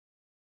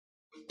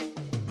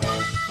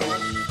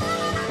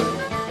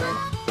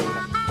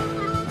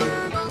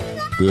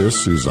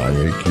This is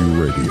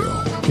IAQ Radio,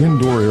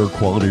 Indoor Air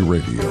Quality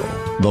Radio,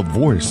 the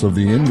voice of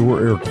the indoor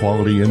air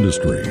quality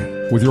industry,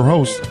 with your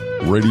hosts,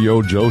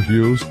 Radio Joe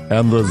Hughes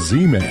and the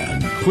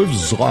Z-Man, Cliff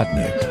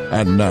Zlotnick.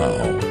 And now,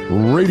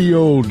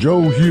 Radio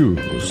Joe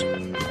Hughes.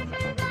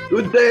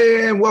 Good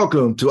day and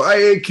welcome to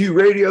IAQ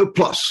Radio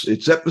Plus.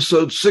 It's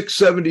episode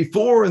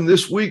 674, and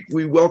this week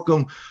we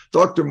welcome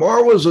Dr.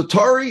 Marwa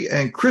Zaatari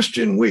and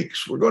Christian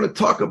Weeks. We're going to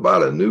talk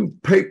about a new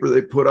paper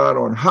they put out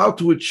on how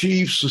to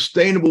achieve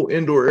sustainable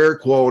indoor air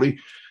quality.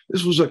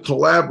 This was a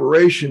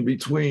collaboration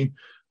between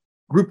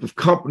a group of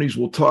companies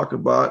we'll talk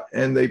about,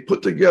 and they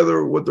put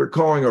together what they're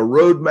calling a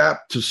roadmap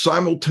to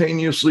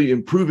simultaneously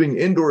improving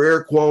indoor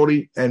air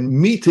quality and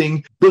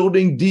meeting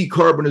building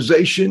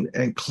decarbonization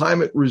and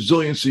climate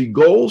resiliency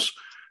goals.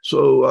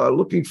 So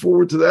looking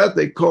forward to that.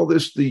 They call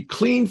this the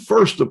Clean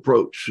First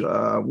approach,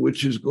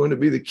 which is going to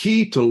be the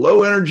key to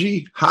low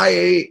energy,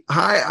 high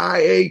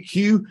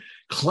IAQ,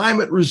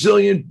 climate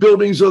resilient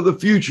buildings of the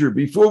future.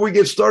 Before we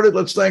get started,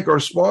 let's thank our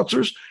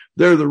sponsors.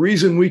 They're the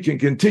reason we can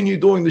continue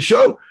doing the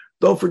show.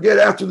 Don't forget,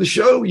 after the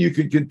show, you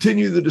can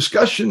continue the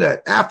discussion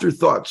at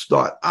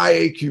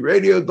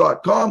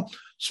afterthoughts.iaqradio.com,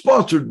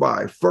 sponsored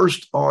by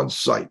First On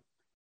Site.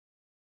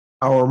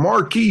 Our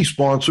marquee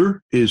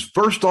sponsor is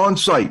First On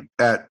Site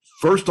at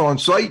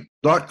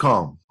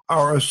firstonsite.com.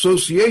 Our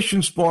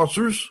association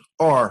sponsors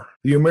are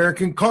the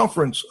American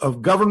Conference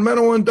of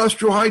Governmental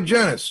Industrial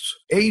Hygienists,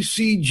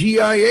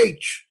 ACGIH.org,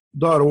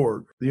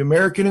 the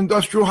American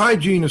Industrial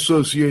Hygiene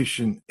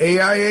Association,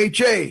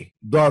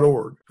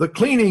 AIHA.org, the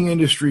Cleaning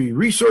Industry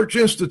Research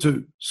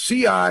Institute,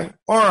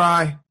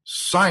 CIRI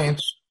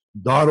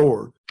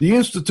Science.org, the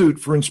Institute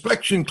for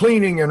Inspection,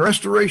 Cleaning, and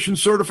Restoration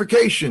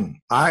Certification,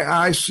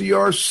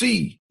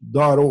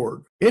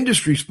 IICRC.org.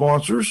 Industry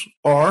sponsors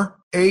are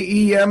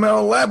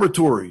AEML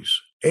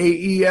Laboratories,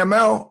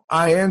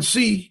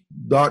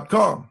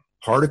 AEMLINC.com,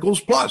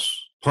 Particles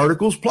Plus,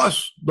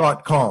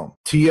 ParticlesPlus.com,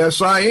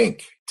 TSI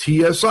Inc.,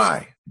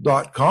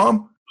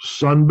 TSI.com,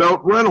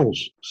 Sunbelt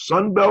Rentals,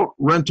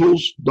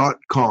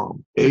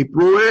 SunbeltRentals.com,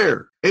 April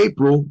Air,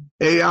 April,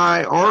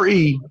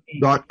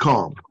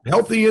 AIRE.com,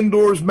 Healthy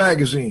Indoors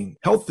Magazine,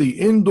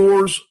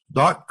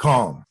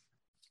 HealthyIndoors.com.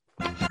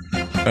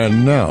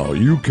 And now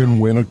you can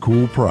win a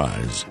cool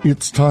prize.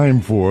 It's time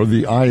for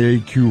the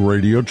IAQ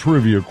Radio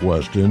Trivia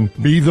question.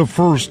 Be the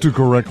first to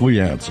correctly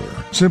answer.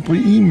 Simply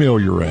email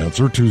your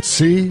answer to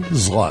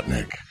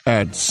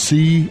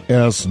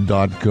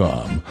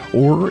czlotnick@cs.com.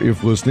 Or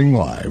if listening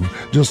live,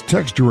 just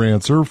text your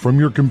answer from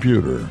your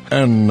computer.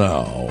 And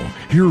now,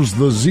 here's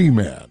the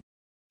Z-Man.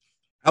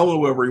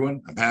 Hello,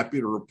 everyone. I'm happy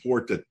to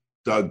report that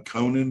Doug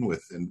Conan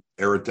with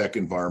Aerotech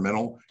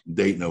Environmental in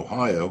Dayton,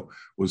 Ohio,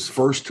 was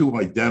first to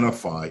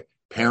identify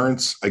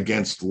Parents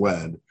Against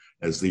Lead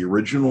as the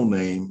original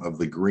name of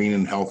the Green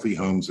and Healthy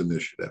Homes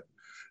Initiative.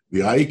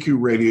 The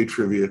IAQ Radio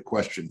Trivia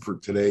question for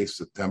today,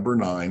 September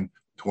 9,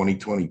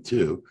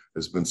 2022,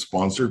 has been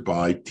sponsored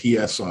by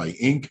TSI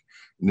Inc.,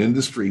 an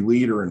industry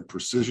leader in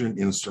precision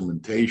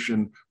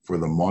instrumentation for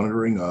the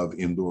monitoring of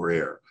indoor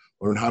air.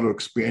 Learn how to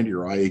expand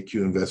your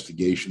IAQ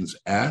investigations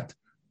at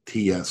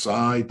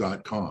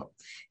TSI.com.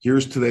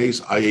 Here's today's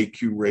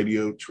IAQ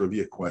Radio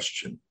Trivia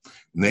question.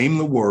 Name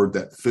the word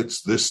that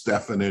fits this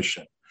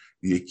definition: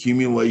 the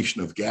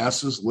accumulation of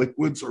gases,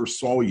 liquids, or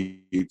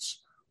solutes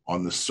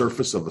on the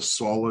surface of a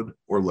solid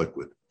or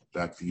liquid.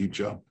 Back to you,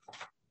 Joe.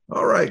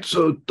 All right,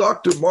 so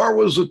Dr.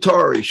 Marwa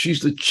Zaatari,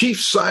 she's the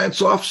Chief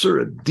Science Officer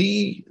at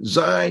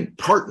Design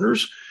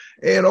Partners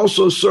and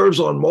also serves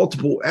on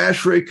multiple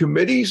ASHRAE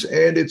committees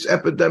and its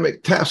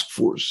epidemic task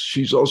force.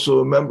 She's also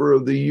a member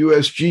of the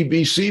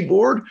USGBC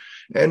board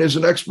and is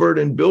an expert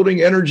in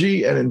building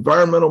energy and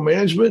environmental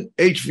management,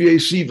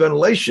 HVAC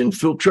ventilation,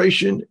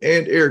 filtration,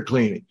 and air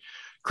cleaning.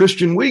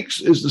 Christian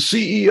Weeks is the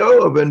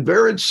CEO of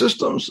Enverid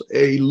Systems,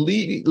 a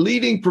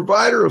leading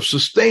provider of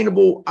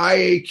sustainable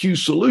IAQ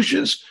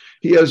solutions.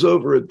 He has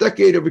over a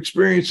decade of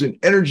experience in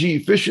energy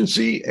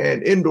efficiency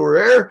and indoor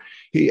air.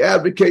 He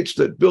advocates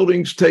that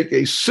buildings take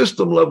a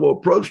system-level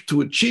approach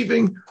to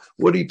achieving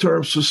what he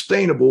terms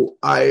sustainable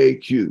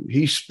IAQ.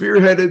 He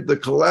spearheaded the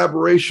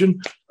collaboration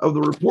of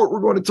the report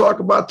we're going to talk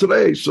about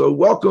today. So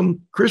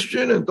welcome,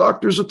 Christian and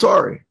Dr.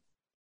 Zaatari.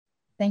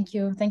 Thank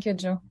you. Thank you,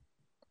 Joe.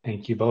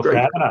 Thank you both for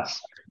having us.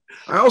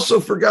 I also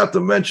forgot to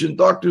mention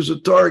Dr.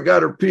 Zaatari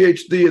got her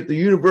PhD at the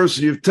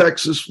University of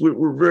Texas.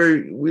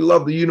 We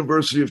love the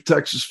University of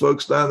Texas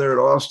folks down there at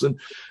Austin.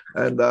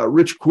 And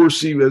Rich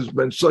Coursey has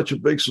been such a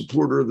big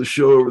supporter of the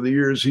show over the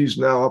years. He's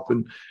now up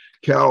in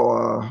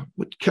Cal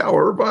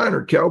Irvine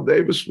or Cal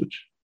Davis,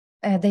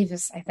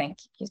 Davis, I think.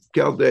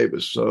 Cal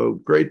Davis.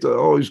 So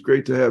always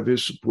great to have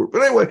his support.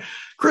 But anyway,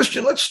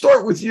 Christian, let's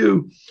start with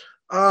you.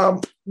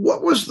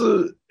 What was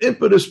the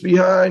impetus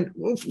behind?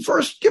 Well,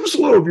 first, give us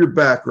a little of your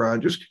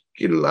background. Just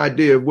get an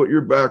idea of what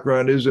your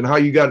background is and how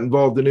you got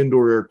involved in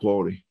indoor air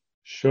quality.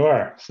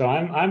 Sure. So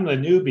I'm the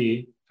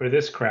newbie for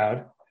this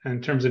crowd in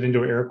terms of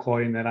indoor air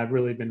quality, and that I've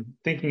really been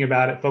thinking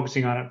about it,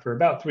 focusing on it for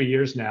about 3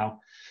 years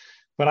now.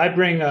 But I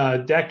bring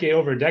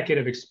over a decade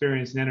of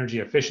experience in energy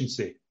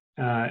efficiency.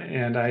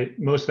 And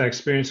most of that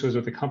experience was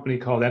with a company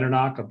called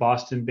Enernoc, a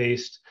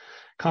Boston-based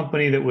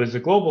company that was a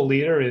global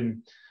leader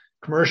in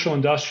commercial,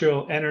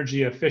 industrial,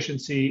 energy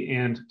efficiency,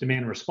 and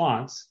demand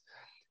response.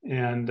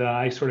 And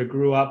I sort of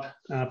grew up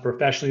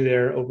professionally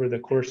there over the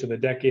course of a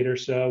decade or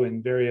so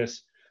in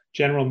various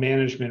general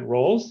management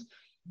roles.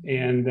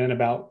 And then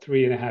about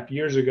 3.5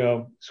 years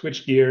ago,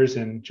 switched gears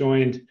and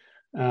joined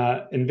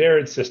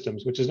Enverid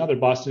Systems, which is another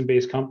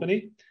Boston-based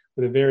company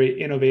with a very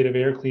innovative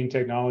air clean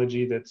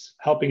technology that's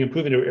helping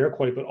improve indoor air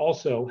quality, but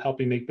also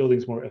helping make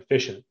buildings more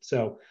efficient.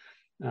 So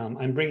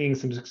I'm bringing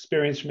some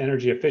experience from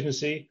energy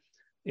efficiency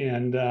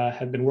and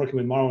have been working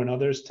with Marwa and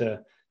others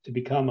to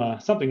become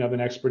something of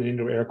an expert in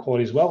indoor air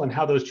quality as well, and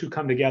how those two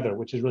come together,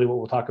 which is really what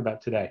we'll talk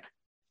about today.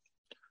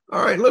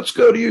 All right, let's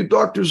go to you,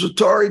 Dr.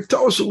 Zaatari.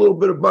 Tell us a little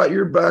bit about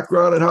your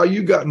background and how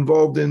you got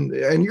involved and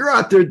you're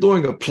out there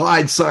doing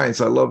applied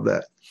science. I love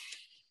that.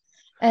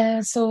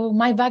 So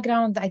my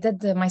background, I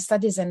did my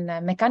studies in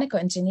mechanical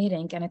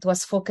engineering, and it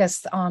was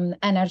focused on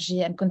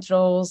energy and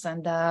controls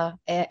and the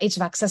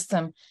HVAC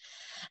system.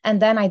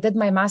 And then I did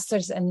my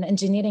master's in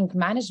engineering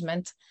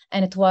management,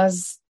 and it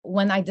was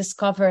when I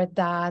discovered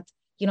that,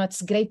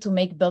 it's great to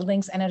make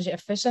buildings energy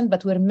efficient,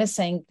 but we're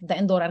missing the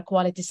indoor air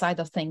quality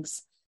side of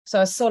things. So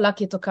I was so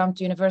lucky to come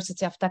to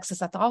University of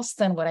Texas at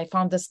Austin, where I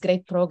found this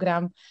great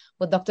program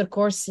with Dr.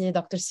 Corsi,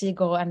 Dr.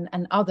 Sigo,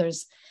 and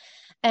others.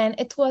 And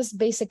it was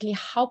basically,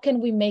 how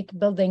can we make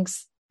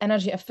buildings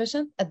energy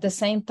efficient at the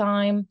same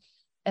time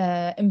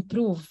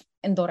improve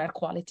indoor air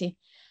quality?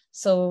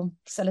 So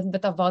it's a little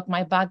bit about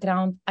my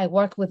background. I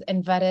worked with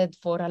Enverid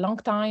for a long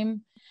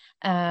time,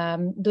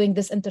 doing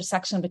this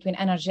intersection between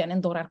energy and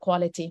indoor air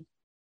quality.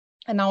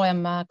 And now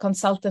I'm a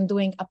consultant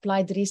doing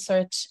applied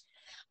research,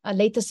 a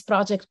latest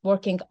project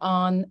working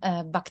on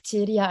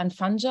bacteria and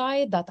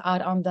fungi that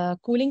are on the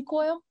cooling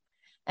coil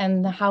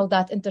and how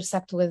that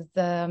intersect with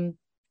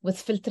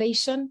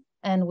filtration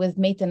and with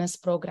maintenance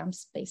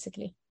programs,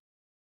 basically.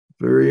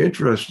 Very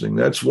interesting.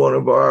 That's one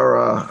of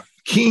our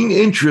keen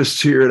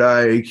interests here at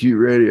IAQ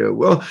Radio.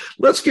 Well,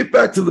 let's get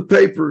back to the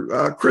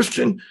paper.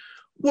 Christian,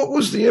 what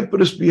was the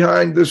impetus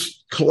behind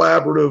this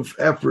collaborative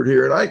effort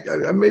here? And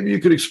I maybe you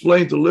could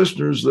explain to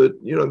listeners that,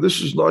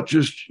 this is not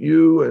just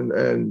you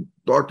and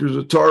Dr.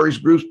 Zaatari's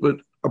groups, but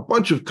a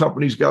bunch of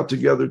companies got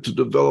together to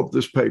develop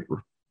this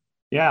paper.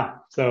 Yeah.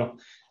 So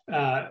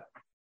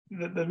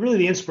really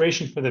the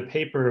inspiration for the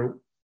paper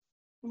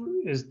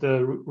is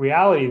the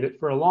reality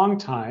that for a long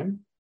time,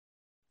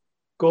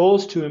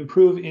 goals to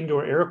improve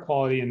indoor air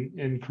quality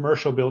in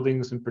commercial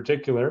buildings in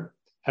particular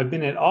have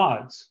been at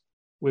odds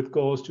with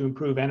goals to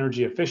improve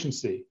energy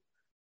efficiency,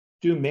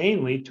 due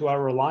mainly to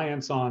our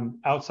reliance on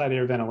outside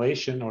air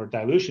ventilation or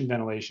dilution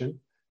ventilation,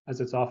 as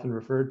it's often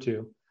referred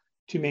to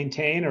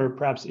maintain or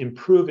perhaps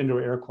improve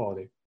indoor air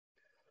quality.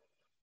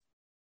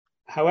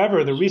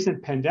 However, the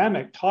recent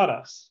pandemic taught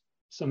us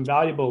some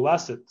valuable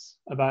lessons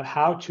about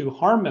how to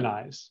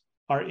harmonize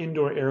our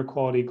indoor air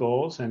quality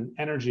goals and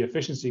energy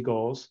efficiency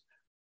goals.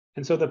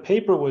 And so the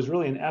paper was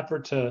really an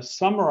effort to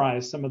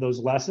summarize some of those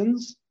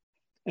lessons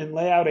and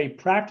lay out a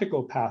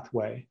practical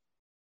pathway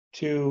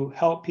to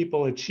help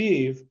people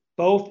achieve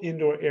both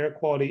indoor air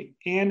quality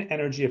and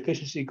energy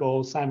efficiency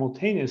goals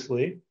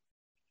simultaneously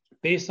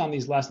based on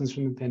these lessons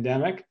from the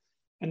pandemic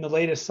and the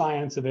latest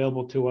science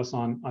available to us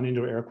on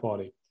indoor air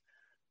quality.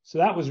 So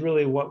that was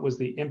really what was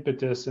the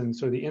impetus and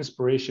sort of the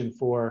inspiration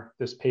for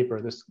this paper,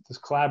 this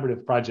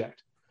collaborative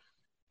project.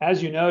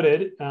 As you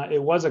noted,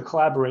 it was a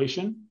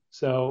collaboration.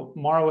 So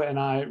Marwa and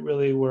I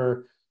really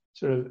were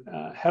sort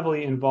of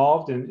heavily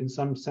involved in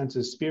some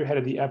senses,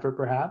 spearheaded the effort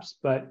perhaps,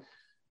 but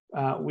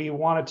we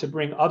wanted to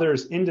bring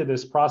others into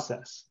this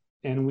process.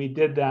 And we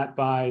did that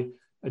by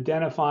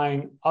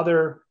identifying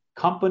other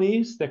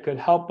companies that could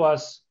help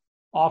us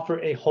offer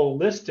a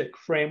holistic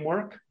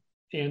framework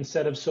and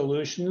set of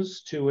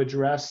solutions to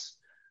address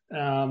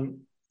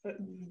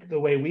the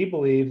way we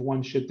believe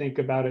one should think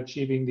about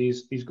achieving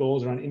these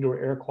goals around indoor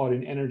air quality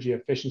and energy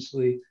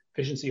efficiency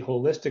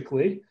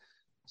holistically.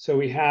 So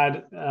we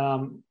had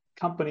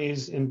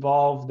companies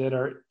involved that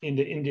are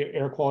into indoor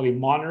air quality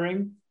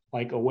monitoring,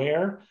 like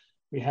Aware.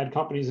 We had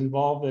companies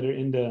involved that are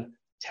into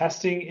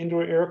testing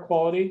indoor air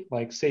quality,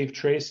 like Safe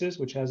Traces,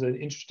 which has an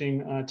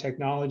interesting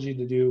technology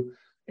to do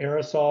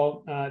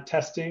aerosol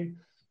testing.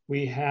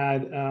 We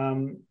had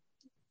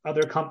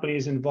other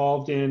companies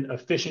involved in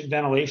efficient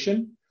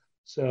ventilation.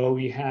 So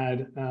we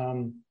had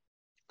a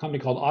company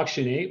called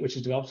Auction8, which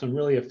has developed some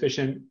really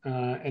efficient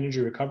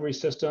energy recovery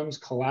systems,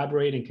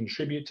 collaborate and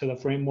contribute to the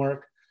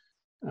framework.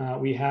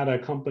 We had a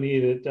company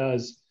that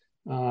does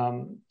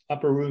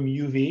upper room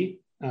UV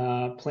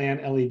Plan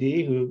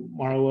LED, who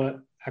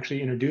Marwa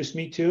actually introduced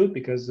me to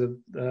because of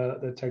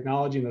the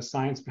technology and the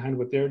science behind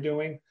what they're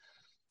doing.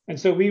 And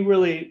so we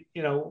really,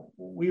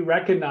 we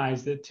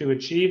recognize that to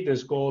achieve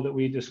this goal that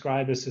we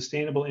describe as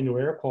sustainable indoor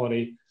air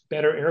quality,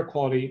 better air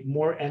quality,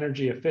 more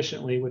energy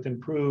efficiently with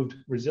improved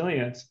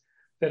resilience,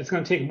 that it's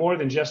going to take more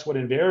than just what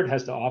Enverid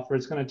has to offer.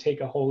 It's going to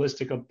take a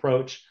holistic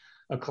approach,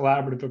 a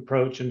collaborative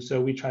approach. And so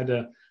we tried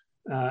to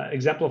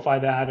exemplify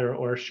that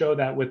or show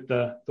that with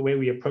the way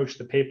we approach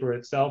the paper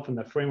itself and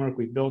the framework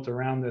we built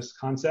around this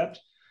concept.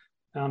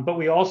 But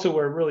we also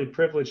were really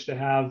privileged to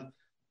have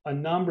a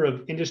number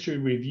of industry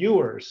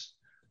reviewers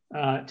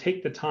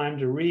take the time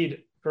to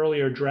read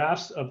earlier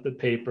drafts of the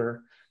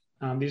paper.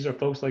 These are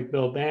folks like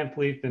Bill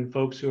Banfleet and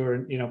folks who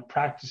are,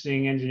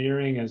 practicing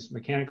engineering as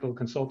mechanical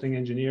consulting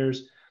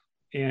engineers,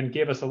 and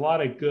gave us a lot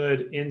of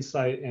good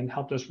insight and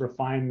helped us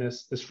refine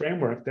this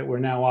framework that we're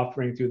now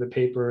offering through the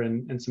paper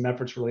and some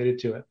efforts related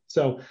to it.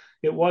 So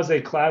it was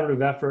a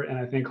collaborative effort, and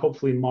I think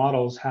hopefully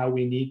models how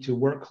we need to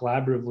work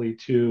collaboratively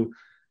to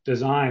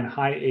design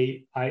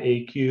high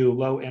IAQ,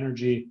 low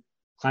energy,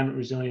 climate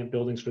resilient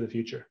buildings for the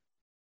future.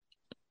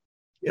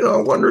 I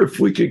wonder if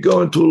we could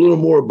go into a little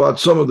more about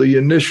some of the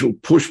initial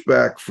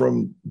pushback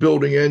from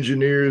building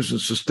engineers and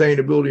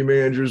sustainability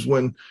managers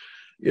when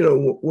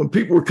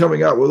people were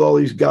coming out with all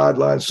these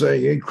guidelines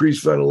saying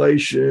increased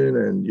ventilation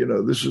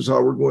and, this is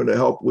how we're going to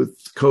help with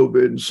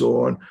COVID and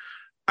so on.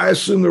 I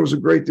assume there was a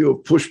great deal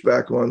of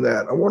pushback on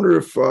that. I wonder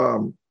if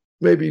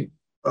maybe,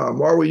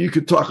 Marwa, you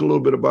could talk a little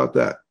bit about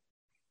that.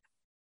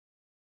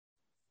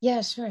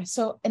 Yeah, sure.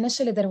 So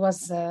initially there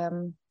was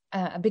a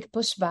big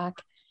pushback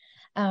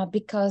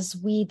because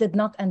we did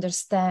not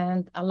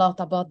understand a lot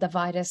about the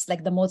virus,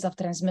 like the modes of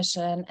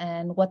transmission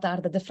and what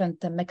are the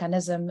different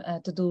mechanisms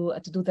to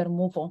do the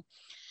removal.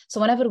 So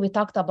whenever we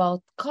talked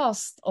about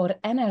cost or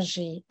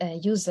energy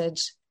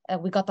usage,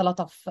 we got a lot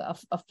of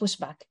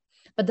pushback.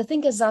 But the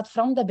thing is that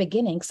from the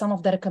beginning, some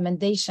of the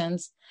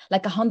recommendations,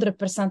 like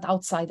 100%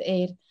 outside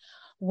air,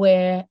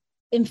 were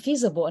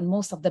infeasible in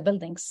most of the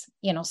buildings,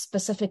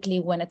 specifically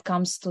when it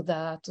comes to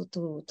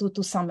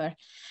to summer.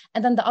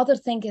 And then the other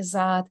thing is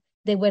that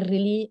they were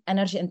really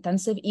energy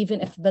intensive,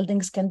 even if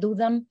buildings can do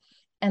them.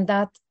 And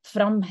that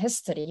from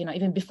history,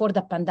 even before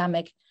the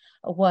pandemic,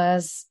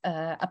 was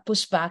a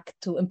pushback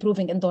to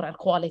improving indoor air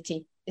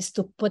quality is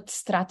to put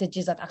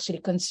strategies that actually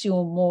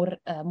consume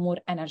more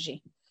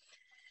energy.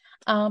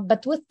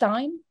 But with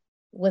time,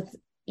 with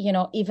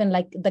even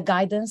like the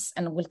guidance,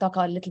 and we'll talk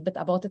a little bit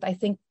about it, I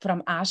think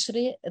from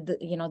ASHRAE,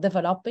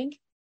 developing,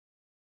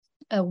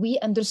 we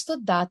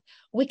understood that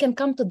we can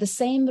come to the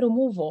same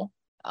removal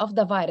of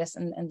the virus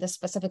in this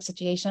specific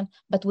situation,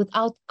 but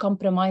without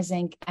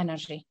compromising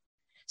energy.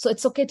 So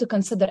it's okay to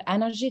consider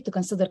energy, to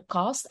consider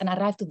cost, and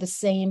arrive to the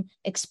same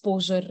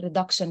exposure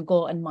reduction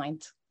goal in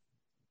mind.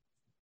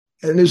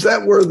 And is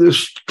that where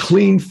this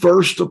clean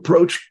first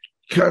approach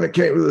kind of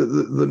came,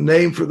 the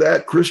name for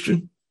that,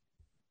 Christian?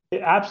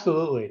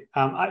 Absolutely.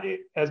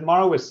 As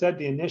Marwa said,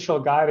 the initial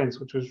guidance,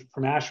 which was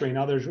from ASHRAE and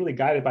others, really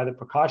guided by the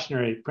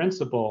precautionary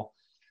principle,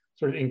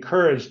 sort of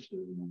encouraged,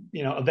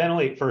 a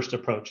ventilate first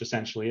approach,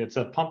 essentially. It's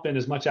a pump in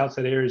as much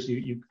outside air as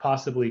you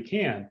possibly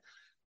can.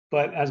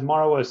 But as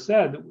Marwa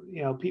said,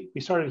 we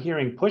started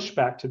hearing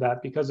pushback to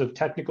that because of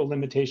technical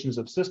limitations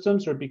of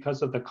systems or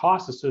because of the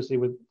costs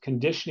associated with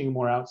conditioning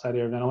more outside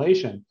air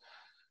ventilation.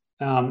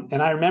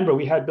 And I remember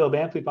we had Bill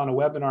Banfleet on a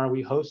webinar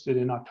we hosted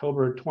in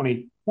October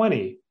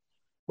 2020,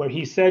 where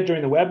he said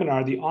during the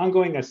webinar, the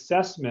ongoing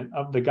assessment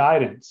of the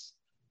guidance,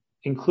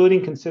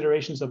 including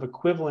considerations of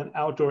equivalent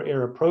outdoor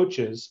air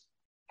approaches,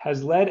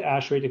 has led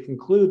ASHRAE to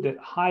conclude that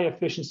high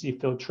efficiency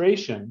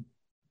filtration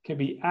can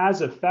be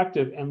as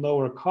effective and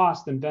lower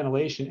cost than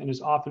ventilation and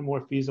is often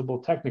more feasible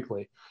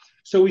technically.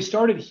 So we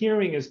started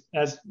hearing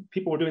as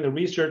people were doing the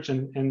research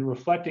and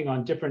reflecting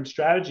on different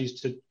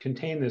strategies to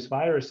contain this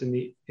virus in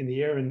the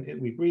air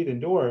and we breathe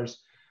indoors,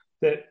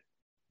 that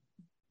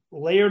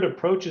layered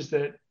approaches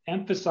that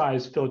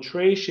emphasize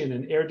filtration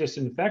and air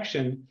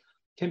disinfection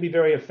can be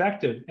very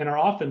effective and are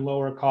often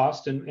lower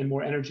cost and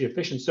more energy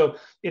efficient. So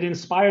it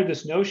inspired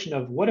this notion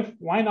of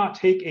why not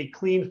take a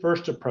clean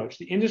first approach?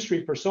 The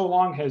industry for so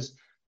long has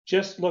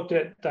just looked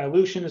at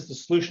dilution as the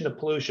solution to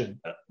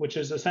pollution, which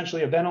is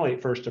essentially a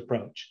ventilate first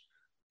approach.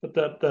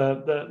 But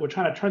we're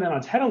trying to turn that on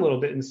its head a little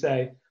bit and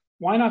say,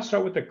 why not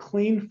start with a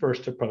clean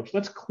first approach?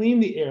 Let's clean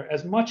the air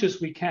as much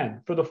as we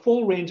can for the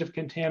full range of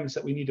contaminants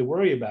that we need to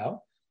worry about.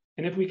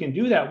 And if we can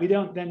do that, we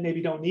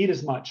don't need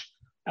as much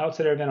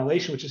outside air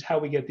ventilation, which is how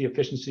we get the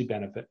efficiency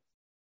benefit.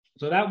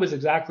 So that was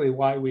exactly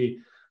why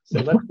we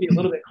said, let's be a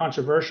little bit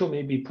controversial,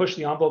 maybe push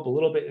the envelope a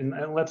little bit, and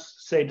let's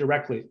say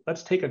directly,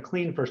 let's take a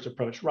clean first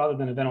approach rather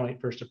than a ventilate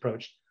first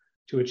approach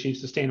to achieve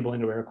sustainable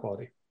indoor air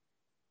quality.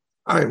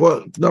 All right.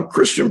 Well, now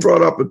Christian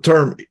brought up a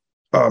term,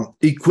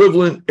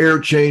 equivalent air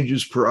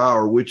changes per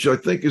hour, which I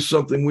think is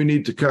something we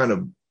need to kind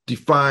of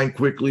define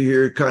quickly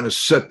here, kind of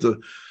set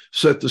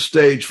the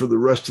stage for the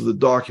rest of the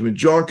document.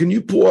 John, can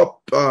you pull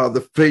up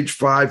the page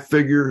 5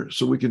 figure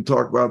so we can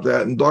talk about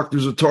that? And Dr.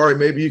 Zaatari,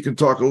 maybe you can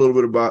talk a little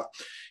bit about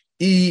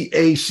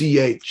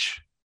EACH.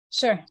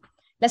 Sure.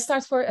 Let's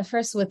start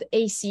first with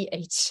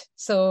ACH.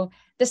 So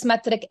this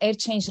metric, air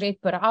change rate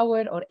per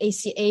hour, or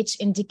ACH,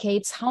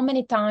 indicates how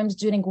many times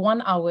during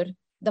 1 hour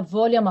the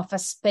volume of a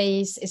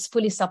space is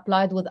fully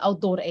supplied with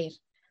outdoor air.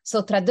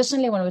 So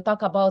traditionally, when we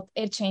talk about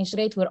air change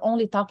rate, we're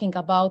only talking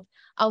about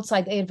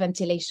outside air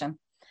ventilation.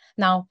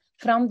 Now,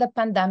 from the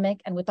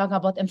pandemic, and we talk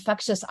about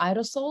infectious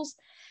aerosols,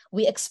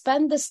 We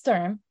expand this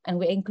term and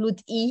we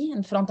include E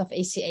in front of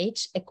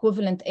ACH,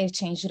 equivalent air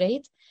change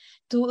rate,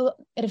 to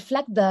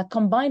reflect the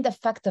combined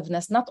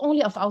effectiveness, not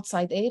only of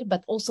outside air,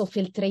 but also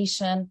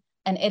filtration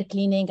and air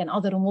cleaning and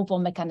other removal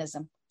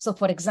mechanisms. So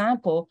for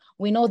example,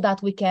 we know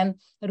that we can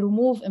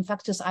remove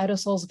infectious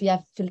aerosols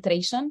via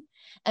filtration,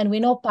 and we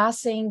know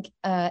passing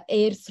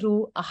air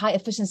through a high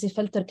efficiency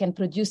filter can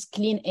produce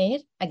clean air,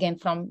 again,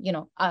 from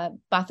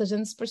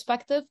pathogens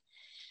perspective.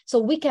 So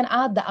we can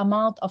add the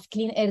amount of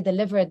clean air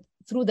delivered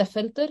through the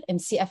filter in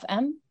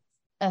CFM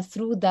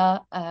through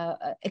the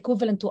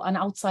equivalent to an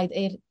outside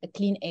air,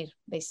 clean air,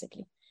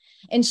 basically.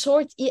 In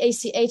short,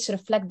 EACH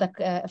reflect the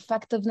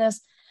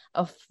effectiveness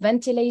of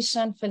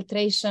ventilation,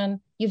 filtration,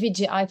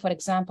 UVGI, for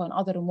example, and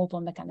other removal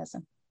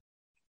mechanisms.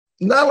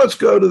 Now let's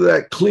go to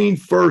that Clean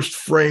First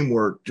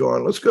framework,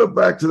 John. Let's go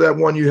back to that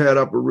one you had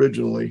up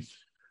originally,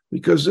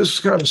 because this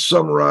kind of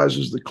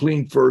summarizes the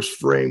Clean First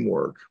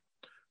framework.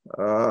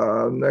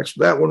 Next,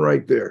 that one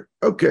right there.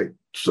 Okay,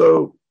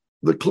 so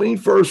the Clean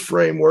First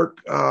framework.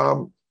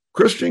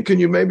 Christian, can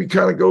you maybe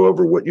kind of go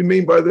over what you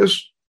mean by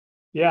this?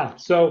 Yeah,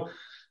 so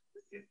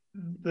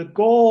the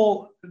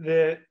goal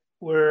that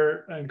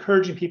we're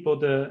encouraging people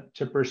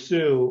to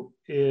pursue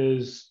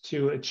is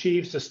to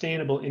achieve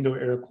sustainable indoor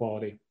air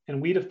quality.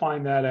 And we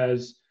define that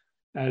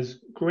as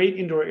great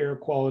indoor air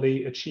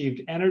quality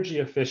achieved energy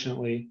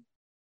efficiently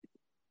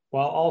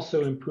while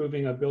also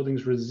improving a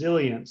building's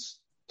resilience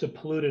to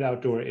polluted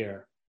outdoor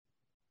air.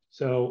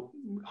 So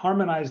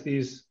harmonize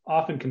these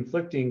often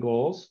conflicting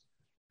goals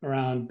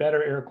around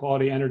better air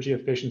quality, energy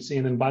efficiency,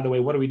 and then, by the way,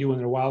 what do we do when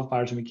there are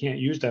wildfires and we can't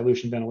use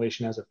dilution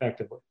ventilation as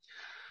effectively?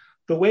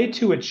 The way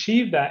to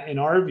achieve that, in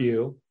our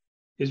view,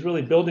 is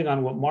really building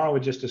on what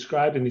Marwa just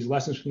described in these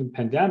lessons from the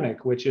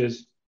pandemic, which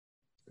is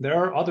there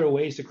are other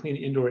ways to clean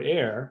indoor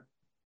air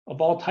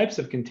of all types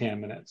of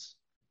contaminants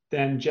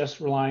than just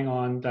relying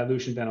on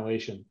dilution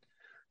ventilation.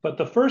 But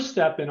the first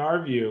step, in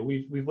our view,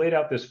 we've laid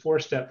out this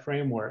 4-step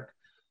framework.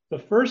 The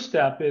first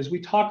step is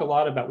we talk a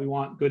lot about we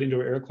want good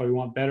indoor air quality, we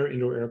want better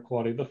indoor air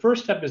quality. The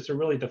first step is to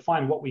really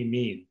define what we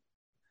mean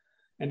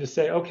and to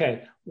say,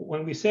 okay,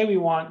 when we say we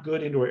want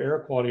good indoor air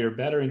quality or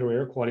better indoor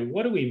air quality,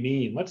 what do we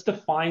mean? Let's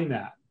define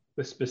that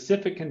with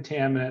specific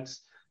contaminants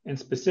and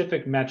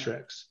specific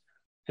metrics.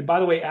 And by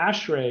the way,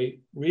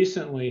 ASHRAE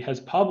recently has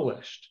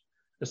published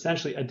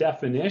essentially a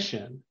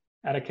definition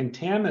at a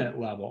contaminant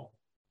level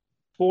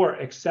for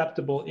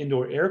acceptable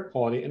indoor air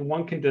quality. And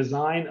one can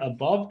design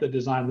above the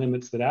design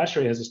limits that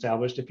ASHRAE has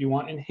established if you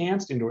want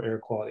enhanced indoor air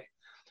quality.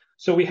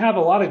 So we have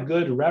a lot of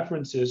good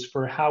references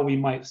for how we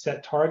might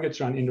set targets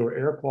around indoor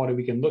air quality.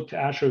 We can look to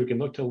ASHRAE, we can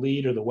look to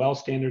LEED or the WELL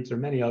standards. There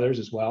are many others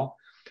as well.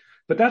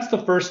 But that's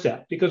the first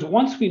step, because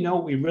once we know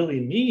what we really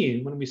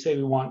mean when we say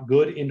we want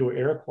good indoor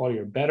air quality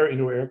or better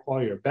indoor air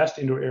quality or best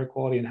indoor air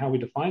quality and how we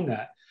define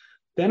that,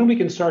 then we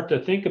can start to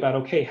think about,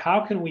 okay,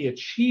 how can we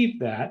achieve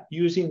that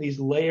using these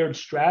layered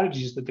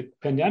strategies that the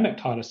pandemic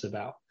taught us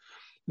about,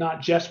 not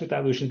just with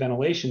dilution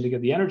ventilation to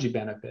get the energy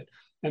benefit.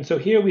 And so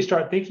here we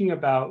start thinking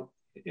about,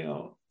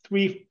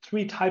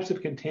 three types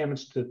of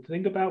contaminants to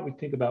think about. We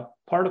think about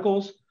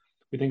particles,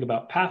 we think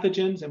about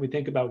pathogens, and we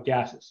think about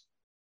gases.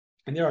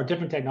 And there are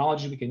different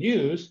technologies we can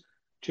use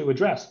to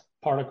address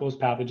particles,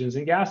 pathogens,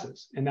 and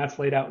gases. And that's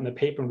laid out in the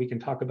paper, and we can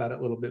talk about it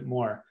a little bit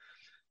more.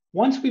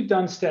 Once we've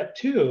done step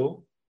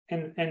 2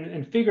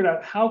 and figured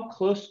out how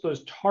close to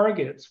those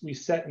targets we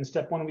set in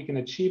step 1 we can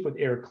achieve with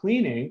air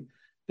cleaning,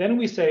 then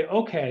we say,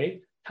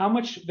 okay, how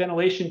much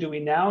ventilation do we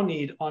now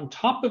need on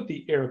top of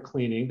the air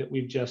cleaning that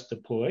we've just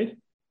deployed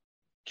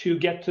to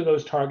get to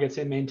those targets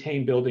and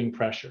maintain building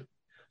pressure?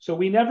 So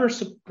we never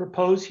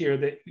propose here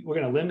that we're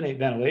going to eliminate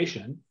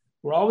ventilation.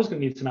 We're always going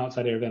to need some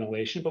outside air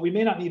ventilation, but we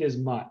may not need as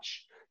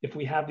much if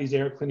we have these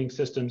air cleaning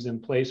systems in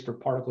place for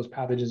particles,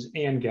 pathogens,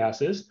 and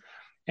gases.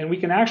 And we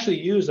can actually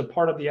use a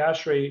part of the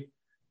ASHRAE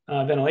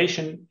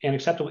ventilation and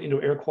acceptable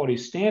indoor air quality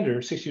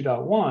standard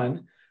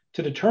 62.1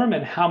 to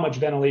determine how much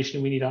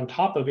ventilation we need on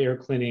top of air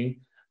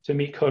cleaning to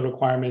meet code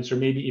requirements or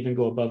maybe even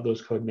go above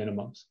those code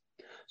minimums.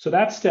 So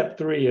that's step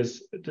 3,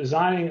 is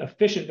designing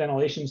efficient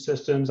ventilation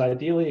systems,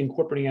 ideally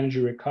incorporating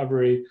energy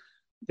recovery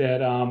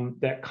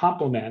that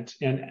complement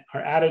and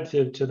are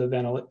additive to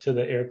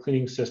the air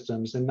cleaning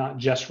systems, and not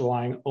just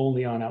relying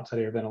only on outside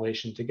air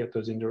ventilation to get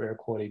those indoor air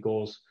quality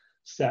goals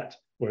set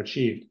or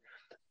achieved.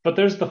 But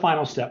there's the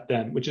final step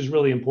then, which is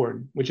really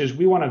important, which is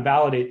we want to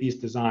validate these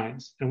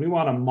designs and we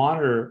want to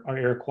monitor our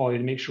air quality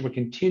to make sure we're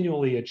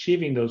continually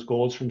achieving those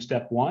goals from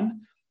step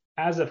 1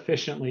 as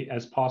efficiently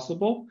as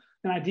possible.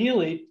 And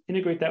ideally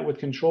integrate that with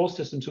control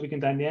systems so we can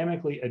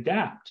dynamically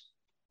adapt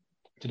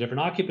to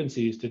different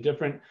occupancies, to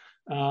different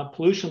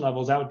pollution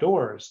levels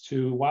outdoors,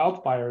 to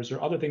wildfires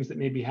or other things that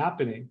may be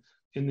happening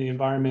in the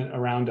environment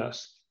around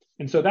us.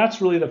 And so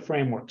that's really the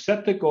framework.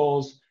 Set the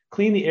goals,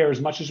 clean the air as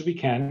much as we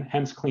can,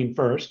 hence clean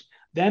first,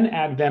 then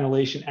add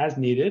ventilation as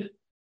needed,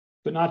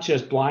 but not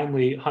just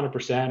blindly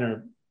 100%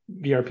 or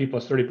VRP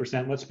plus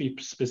 30%. Let's be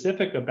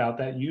specific about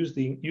that,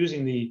 using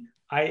the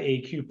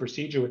IAQ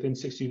procedure within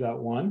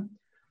 62.1.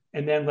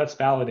 And then let's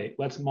validate,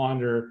 let's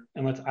monitor,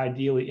 and let's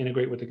ideally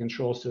integrate with the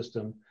control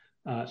system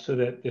so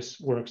that this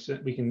works.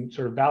 We can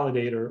sort of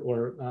validate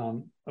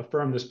or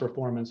affirm this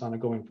performance on a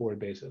going forward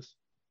basis.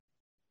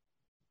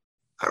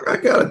 I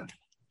got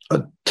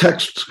a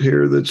text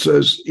here that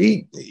says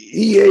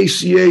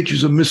EACH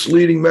is a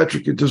misleading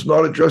metric. It does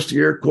not address the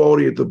air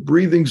quality at the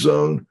breathing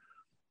zone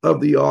of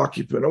the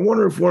occupant. I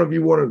wonder if one of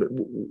you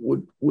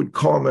would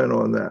comment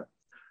on that.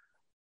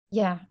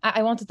 Yeah,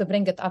 I wanted to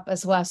bring it up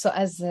as well. So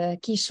as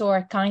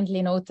Kishore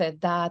kindly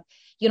noted that,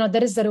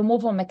 there is the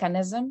removal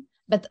mechanism,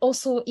 but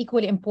also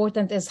equally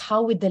important is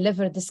how we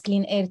deliver this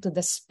clean air to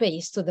the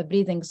space, to the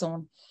breathing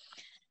zone.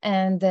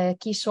 And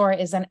Kishore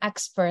is an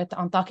expert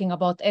on talking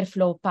about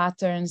airflow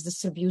patterns,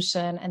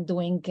 distribution, and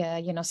doing,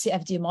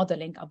 CFD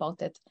modeling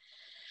about it.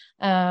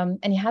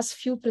 And he has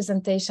few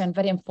presentations,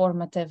 very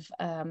informative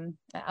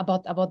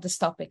about this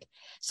topic.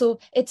 So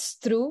it's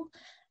true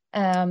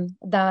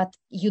that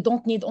you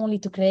don't need only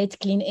to create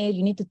clean air,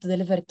 you need to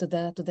deliver it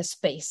to the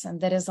space. And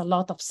there is a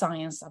lot of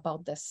science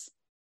about this.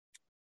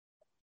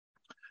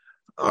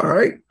 All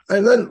right.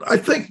 And then I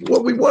think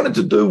what we wanted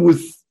to do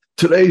with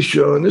today's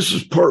show, and this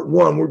is part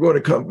one, we're going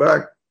to come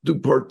back to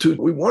part two.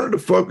 We wanted to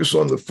focus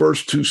on the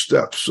first two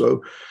steps.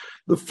 So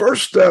the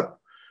first step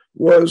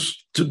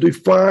was to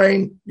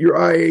define your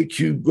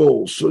IAQ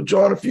goals. So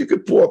John, if you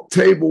could pull up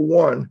table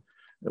one,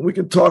 and we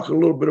can talk a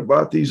little bit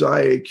about these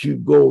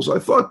IAQ goals. I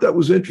thought that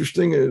was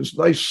interesting, and it's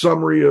a nice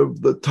summary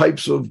of the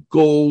types of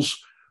goals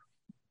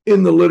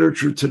in the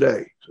literature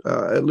today,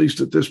 at least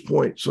at this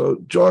point.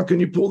 So John, can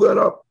you pull that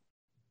up?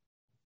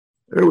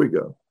 There we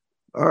go.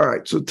 All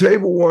right. So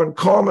table one,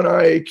 common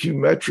IAQ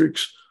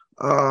metrics.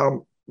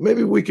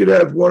 Maybe we could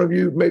have one of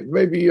you,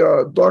 maybe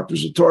Dr.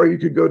 Zaatari, you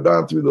could go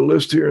down through the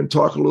list here and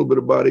talk a little bit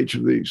about each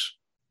of these.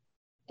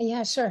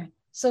 Yeah, sure.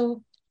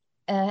 So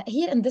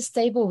here in this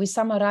table, we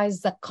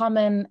summarize the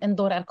common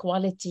indoor air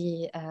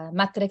quality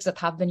metrics that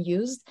have been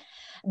used.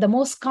 The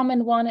most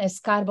common one is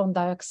carbon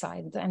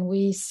dioxide. And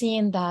we've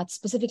seen that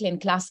specifically in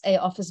Class A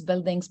office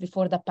buildings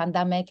before the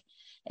pandemic,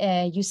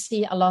 you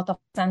see a lot of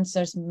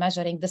sensors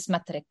measuring this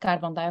metric,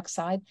 carbon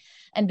dioxide,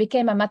 and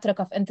became a metric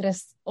of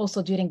interest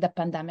also during the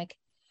pandemic.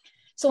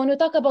 So when we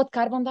talk about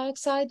carbon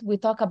dioxide, we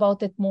talk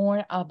about it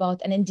more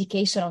about an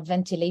indication of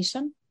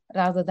ventilation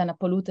rather than a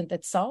pollutant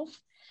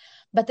itself.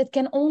 But it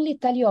can only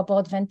tell you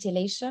about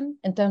ventilation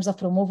in terms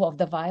of removal of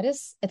the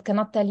virus. It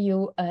cannot tell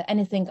you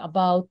anything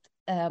about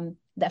the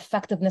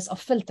effectiveness of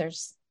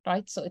filters,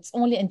 right? So it's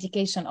only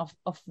indication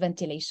of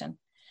ventilation.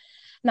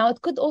 Now,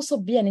 it could also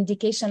be an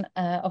indication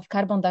of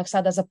carbon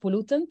dioxide as a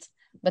pollutant,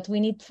 but we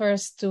need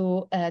first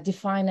to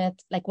define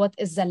it, like what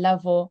is the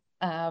level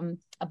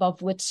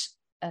above which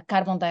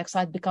carbon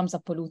dioxide becomes a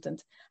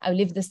pollutant. I'll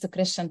leave this to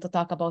Christian to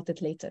talk about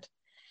it later.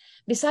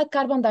 Besides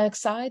carbon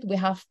dioxide, we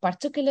have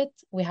particulate,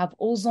 we have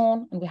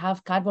ozone, and we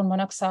have carbon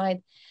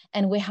monoxide,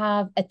 and we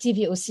have a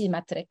TVOC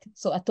metric,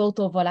 so a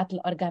total volatile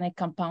organic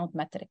compound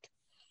metric.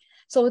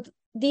 So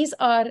these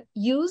are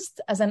used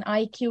as an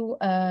IQ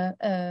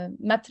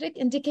metric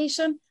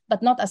indication,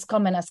 but not as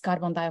common as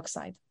carbon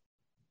dioxide.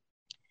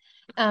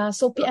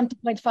 So PM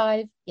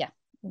 2.5, yeah,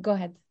 go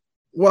ahead.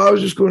 Well, I was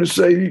just going to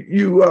say,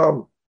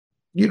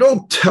 you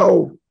don't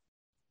tell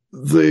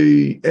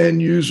the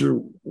end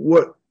user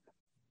what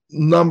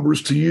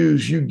numbers to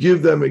use. You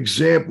give them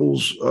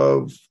examples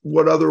of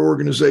what other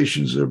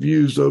organizations have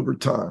used over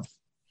time.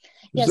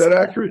 Is that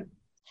accurate?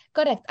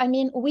 Correct. I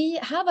mean, we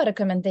have a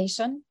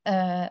recommendation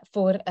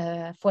for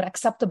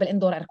acceptable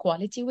indoor air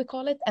quality, we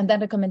call it, and then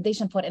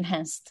recommendation for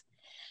enhanced.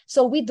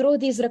 So we draw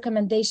these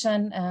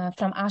recommendations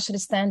from ASHRAE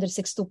Standard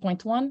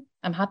 6.2.1.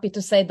 I'm happy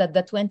to say that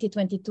the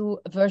 2022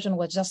 version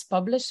was just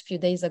published a few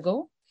days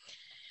ago.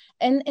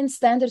 And in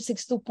Standard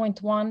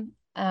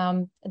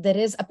 6.2.1, there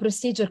is a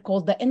procedure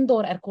called the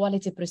Indoor Air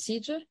Quality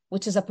Procedure,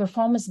 which is a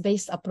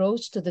performance-based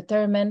approach to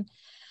determine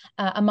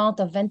amount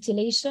of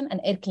ventilation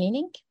and air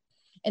cleaning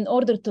in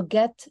order to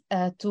get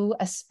to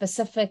a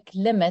specific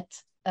limit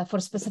for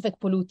specific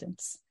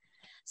pollutants.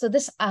 So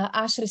this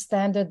ASHRAE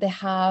standard, they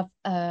have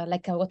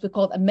what we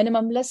call a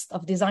minimum list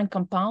of design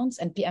compounds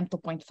and PM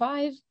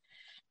 2.5,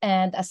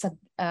 and as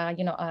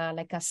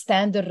a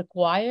standard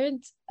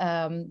required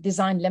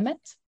design limit.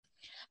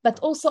 But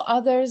also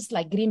others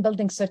like green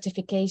building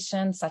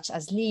certification, such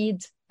as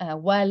LEED,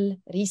 WELL,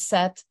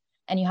 RESET,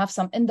 and you have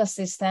some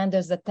industry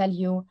standards that tell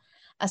you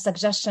a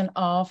suggestion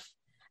of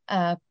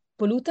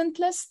pollutant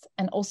list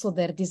and also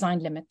their design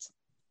limit.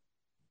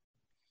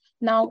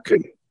 Now,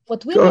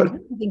 what we're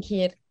recommending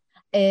here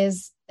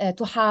is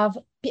to have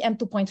PM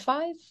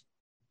 2.5,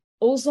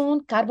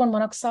 ozone, carbon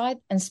monoxide,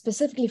 and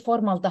specifically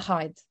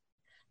formaldehyde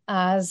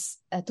as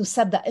to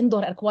set the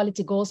indoor air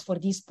quality goals for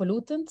these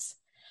pollutants,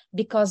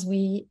 because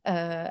we,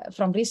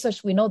 from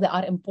research, we know they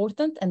are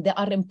important, and they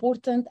are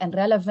important and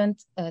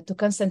relevant to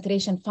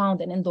concentration found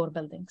in indoor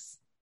buildings.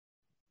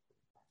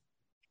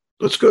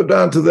 Let's go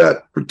down to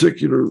that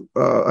particular,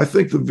 I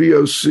think the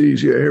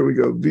VOCs, yeah, here we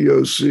go,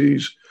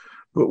 VOCs,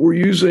 but you're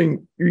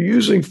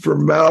using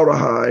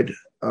formaldehyde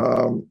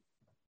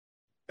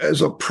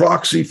as a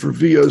proxy for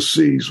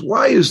VOCs.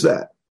 Why is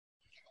that?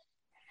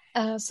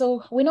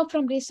 So we know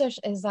from research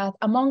is that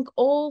among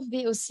all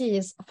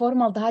VOCs,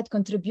 formaldehyde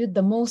contribute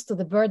the most to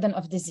the burden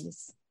of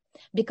disease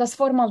because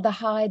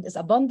formaldehyde is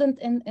abundant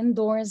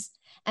indoors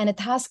and it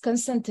has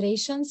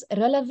concentrations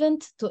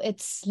relevant to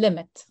its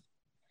limit.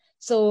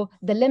 So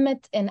the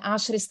limit in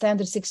ASHRAE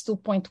standard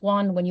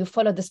 62.1, when you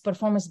follow this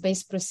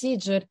performance-based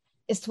procedure,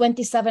 is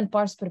 27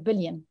 parts per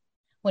billion.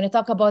 When you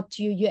talk about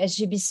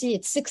USGBC,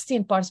 it's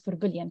 16 parts per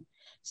billion.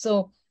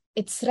 So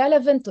it's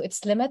relevant to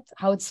its limit,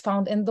 how it's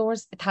found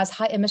indoors. It has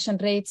high emission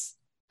rates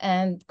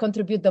and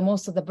contribute the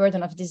most to the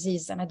burden of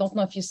disease. And I don't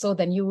know if you saw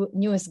the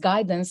newest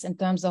guidance in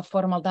terms of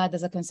formaldehyde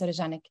as a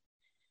cancerogenic.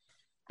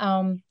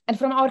 And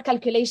from our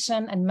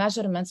calculation and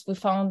measurements, we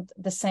found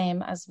the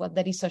same as what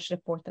the research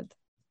reported.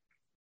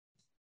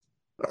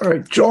 All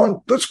right,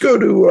 John, let's go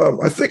to,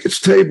 I think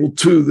it's table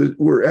 2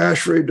 where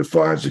ASHRAE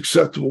defines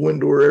acceptable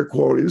indoor air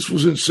quality. This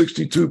was in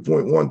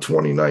 62.1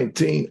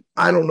 2019.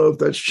 I don't know if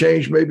that's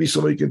changed. Maybe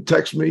somebody can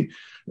text me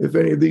if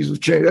any of these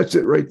have changed. That's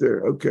it right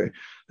there. Okay,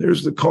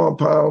 there's the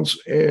compounds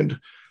and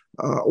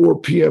or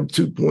PM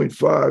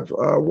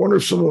 2.5. I wonder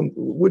if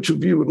which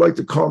of you would like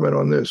to comment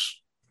on this?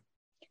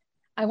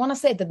 I want to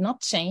say it did not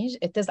change.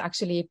 It is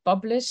actually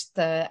published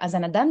as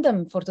an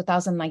addendum for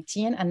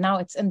 2019, and now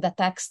it's in the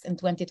text in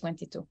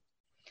 2022.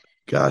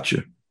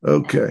 Gotcha.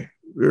 Okay.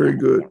 Very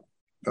good.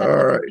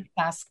 All right.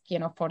 Task,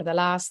 for the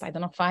last,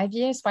 5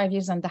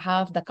 years and a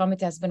half, the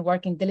committee has been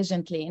working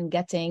diligently in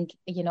getting,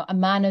 a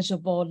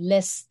manageable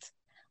list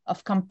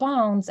of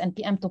compounds and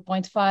PM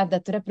 2.5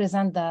 that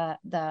represent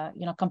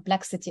the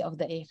complexity of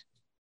the air.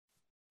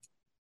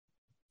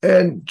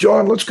 And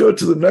John, let's go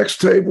to the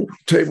next table,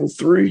 table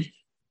 3.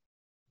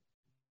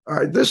 All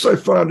right. This I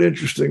found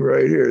interesting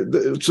right here.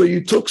 So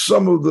you took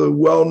some of the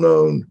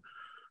well-known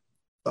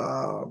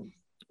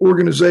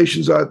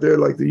organizations out there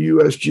like the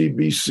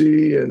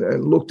USGBC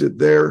and looked at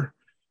their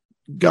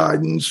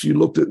guidance. You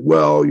looked at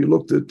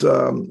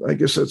I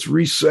guess that's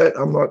Reset.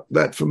 I'm not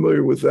that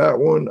familiar with that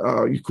one.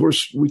 Of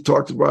course, we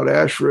talked about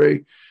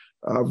ASHRAE,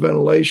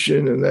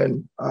 ventilation. And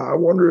then I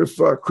wonder if,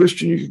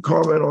 Christian, you could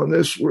comment on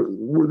this.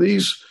 Were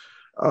these,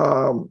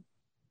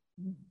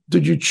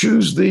 did you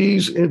choose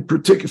these in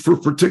particular for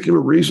a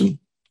particular reason?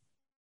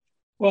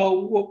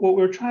 Well, what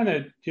we're trying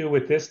to do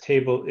with this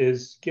table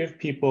is give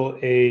people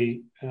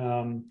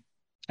an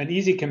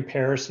easy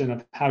comparison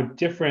of how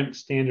different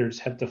standards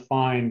have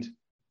defined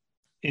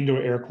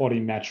indoor air quality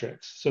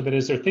metrics, so that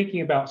as they're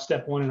thinking about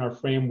step 1 in our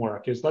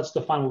framework is let's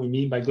define what we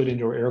mean by good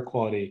indoor air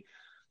quality.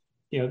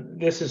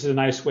 This is a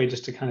nice way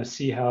just to kind of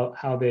see how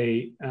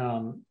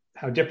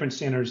different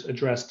standards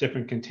address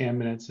different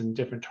contaminants and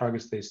different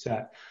targets they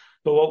set.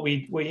 But what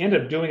we end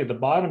up doing at the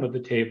bottom of the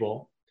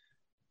table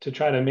to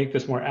try to make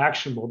this more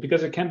actionable,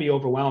 because it can be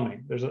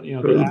overwhelming. There's has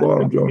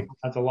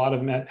a lot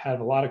of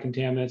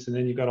contaminants, and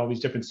then you've got all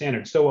these different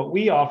standards. So what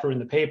we offer in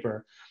the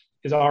paper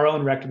is our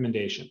own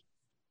recommendation,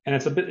 and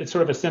it's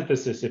sort of a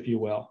synthesis, if you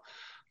will,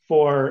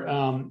 for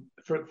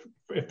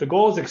if the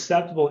goal is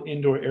acceptable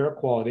indoor air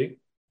quality,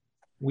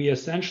 we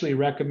essentially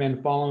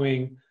recommend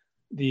following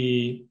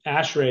the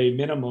ASHRAE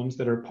minimums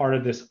that are part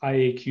of this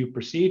IAQ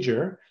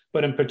procedure.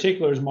 But in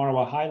particular, as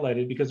Marwa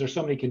highlighted, because there's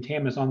so many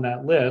contaminants on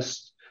that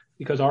list,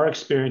 because our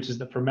experience is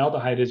that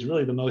formaldehyde is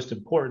really the most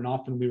important.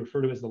 Often we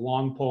refer to it as the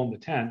long pole in the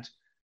tent.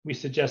 We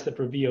suggest that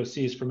for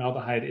VOCs,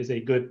 formaldehyde is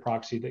a good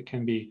proxy that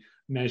can be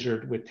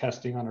measured with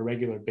testing on a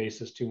regular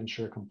basis to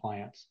ensure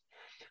compliance.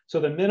 So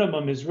the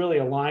minimum is really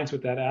aligns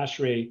with that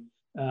ASHRAE,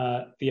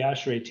 the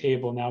ASHRAE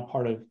table, now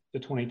part of the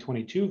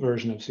 2022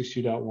 version of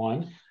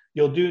 62.1.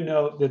 You'll do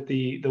note that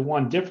the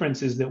one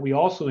difference is that we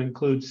also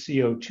include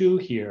CO2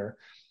 here.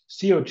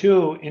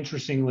 CO2,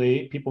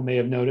 interestingly, people may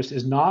have noticed,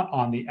 is not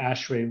on the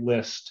ASHRAE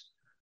list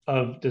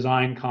of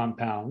design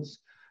compounds.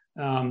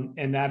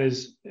 And that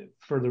is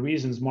for the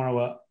reasons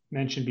Marwa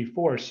mentioned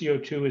before.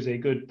 CO2 is a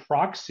good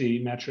proxy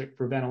metric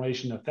for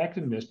ventilation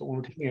effectiveness, but when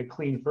we're taking a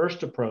clean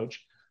first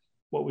approach,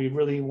 what we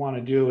really want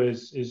to do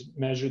is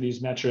measure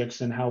these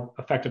metrics and how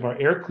effective our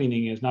air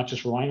cleaning is, not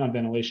just relying on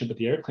ventilation, but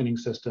the air cleaning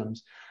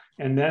systems.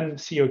 And then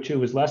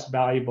CO2 is less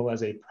valuable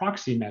as a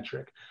proxy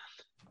metric.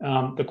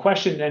 The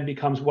question then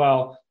becomes,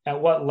 well, at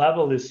what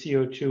level is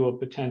CO2 a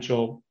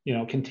potential,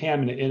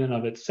 contaminant in and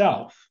of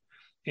itself?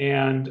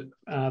 And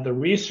the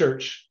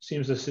research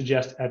seems to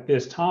suggest at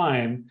this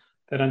time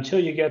that until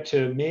you get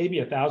to maybe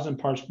 1,000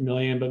 parts per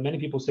million, but many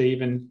people say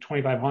even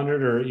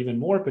 2,500 or even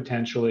more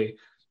potentially,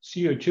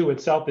 CO2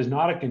 itself is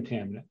not a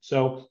contaminant.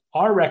 So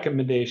our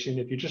recommendation,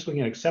 if you're just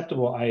looking at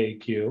acceptable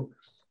IAQ,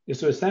 is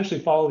to essentially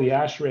follow the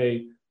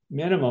ASHRAE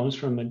minimums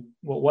from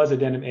what was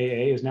addendum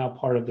AA is now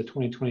part of the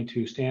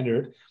 2022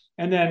 standard.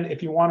 And then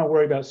if you want to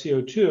worry about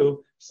CO2,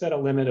 set a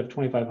limit of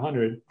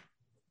 2,500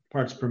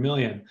 parts per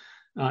million.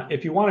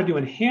 If you want to do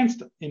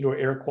enhanced indoor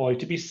air quality,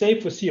 to be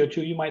safe with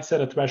CO2, you might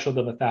set a threshold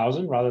of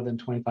 1,000 rather than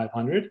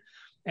 2,500.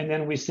 And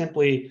then we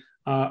simply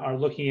are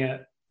looking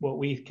at what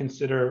we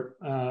consider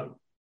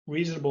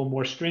reasonable,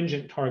 more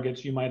stringent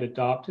targets you might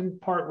adopt, in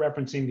part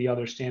referencing the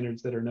other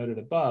standards that are noted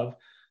above,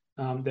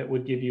 that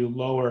would give you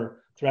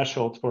lower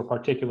thresholds for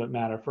particulate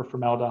matter, for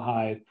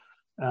formaldehyde,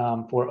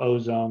 for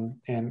ozone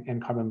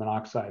and carbon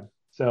monoxide.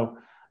 So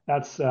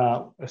that's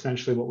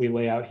essentially what we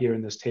lay out here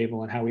in this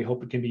table, and how we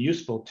hope it can be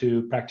useful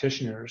to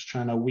practitioners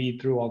trying to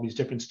weed through all these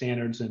different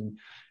standards and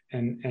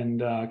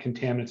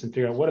contaminants and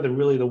figure out what are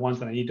really the ones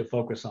that I need to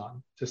focus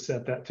on to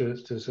set that to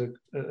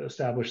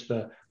establish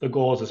the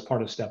goals as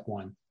part of step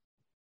one.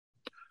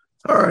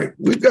 All right,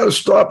 we've got to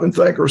stop and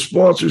thank our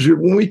sponsors here.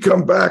 When we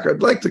come back,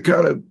 I'd like to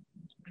kind of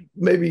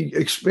maybe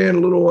expand a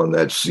little on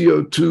that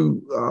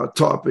CO2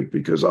 topic,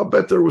 because I'll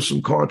bet there was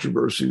some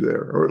controversy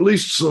there, or at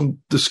least some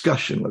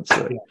discussion, let's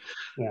say.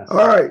 Yeah.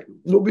 All right,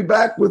 we'll be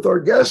back with our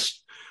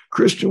guest,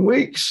 Christian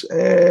Weeks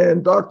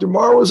and Dr.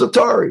 Marwa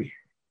Zaatari.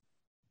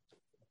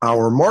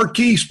 Our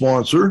marquee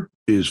sponsor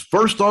is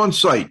First On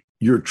Site,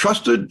 your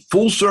trusted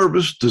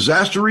full-service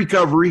disaster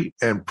recovery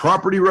and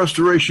property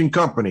restoration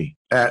company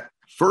at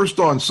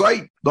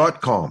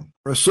firstonsite.com.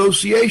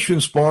 Association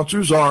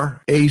sponsors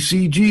are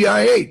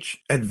ACGIH,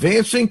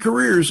 Advancing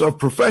Careers of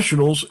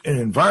Professionals in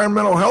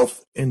Environmental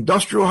Health,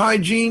 Industrial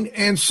Hygiene,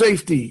 and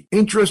Safety,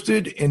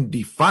 interested in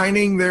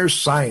defining their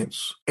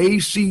science.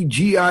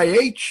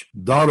 ACGIH.org.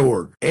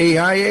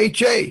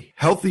 AIHA,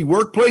 Healthy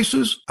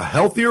Workplaces, A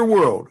Healthier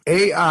World.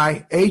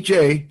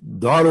 AIHA.org.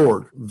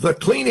 The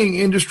Cleaning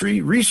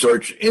Industry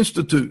Research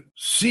Institute.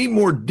 See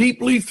more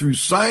deeply through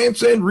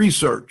science and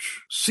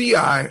research.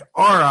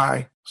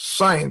 CIRI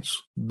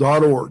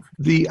Science.org.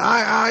 The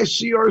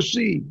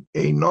IICRC,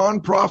 a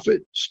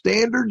nonprofit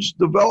standards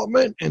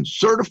development and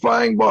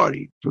certifying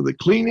body for the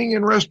cleaning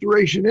and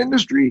restoration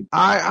industry,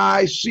 IICRC.org.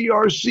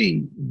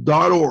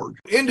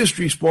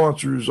 Industry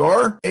sponsors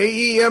are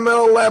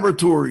AEML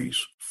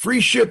Laboratories,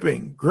 free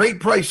shipping, great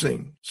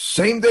pricing,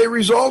 same-day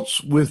results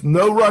with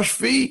no rush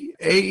fee,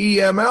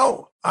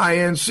 AEMLinc.com.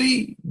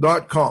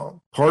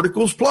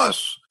 Particles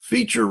Plus,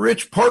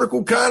 feature-rich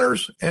particle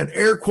counters and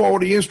air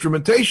quality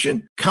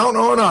instrumentation. Count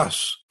on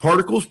us.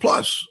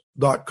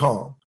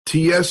 ParticlesPlus.com.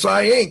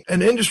 TSI Inc.,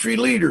 an industry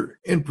leader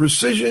in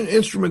precision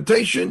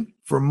instrumentation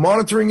for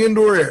monitoring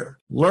indoor air.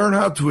 Learn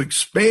how to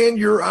expand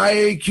your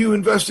IAQ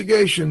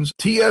investigations.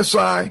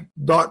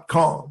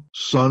 TSI.com.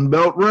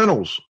 Sunbelt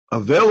Rentals,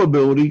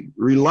 availability,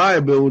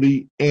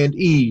 reliability, and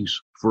ease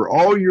for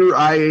all your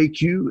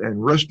IAQ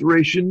and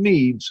restoration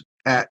needs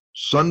at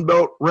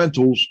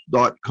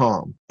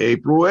sunbeltrentals.com.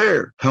 April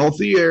Air,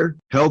 healthy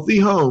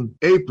home,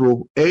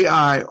 April,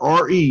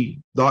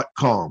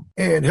 AIRE.com.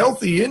 And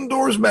Healthy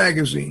Indoors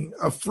Magazine,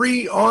 a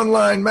free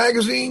online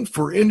magazine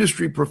for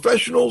industry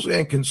professionals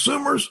and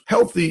consumers,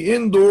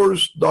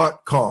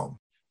 healthyindoors.com.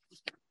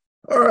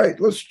 All right,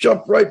 let's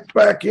jump right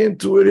back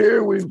into it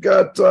here. We've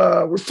got,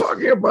 we're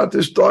talking about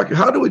this document,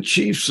 how to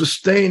achieve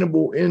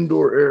sustainable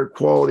indoor air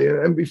quality.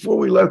 And before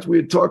we left, we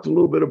had talked a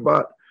little bit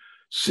about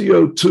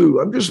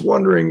CO2. I'm just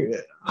wondering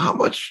how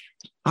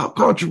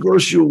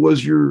controversial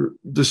was your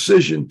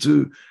decision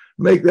to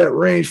make that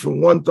range from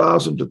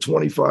 1,000 to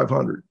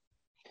 2,500?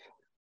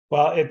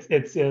 Well,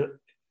 it's the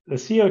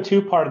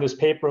CO2 part of this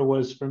paper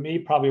was, for me,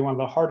 probably one of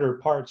the harder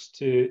parts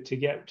to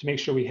make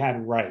sure we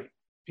had right,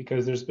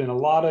 because there's been a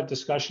lot of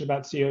discussion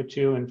about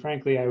CO2, and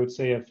frankly, I would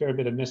say a fair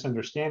bit of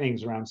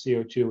misunderstandings around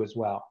CO2 as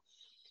well.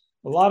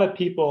 A lot of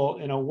people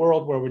in a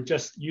world where we're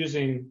just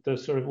using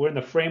we're in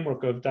the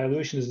framework of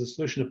dilution as the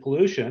solution to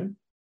pollution,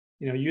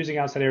 using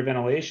outside air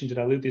ventilation to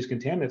dilute these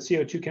contaminants.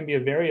 CO2 can be a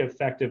very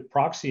effective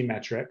proxy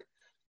metric,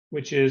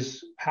 which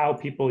is how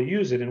people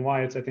use it and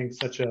why it's, I think,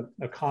 such a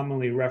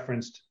commonly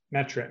referenced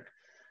metric.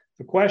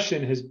 The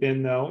question has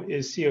been, though,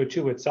 is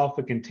CO2 itself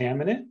a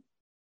contaminant,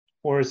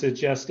 or is it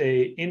just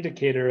a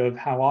indicator of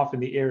how often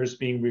the air is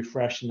being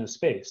refreshed in a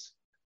space?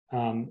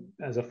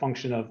 As a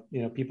function of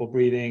people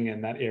breathing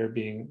and that air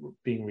being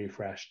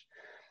refreshed,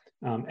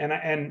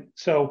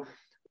 so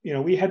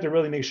we had to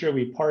really make sure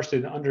we parsed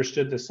it and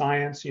understood the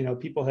science.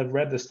 People have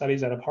read the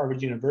studies out of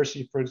Harvard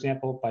University, for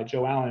example, by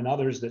Joe Allen and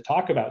others that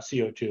talk about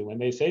CO2,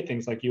 and they say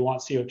things like you want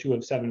CO2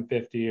 of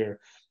 750 or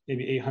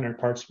maybe 800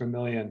 parts per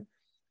million.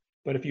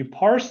 But if you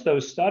parse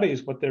those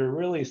studies, what they're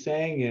really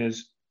saying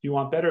is you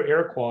want better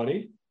air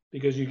quality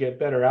because you get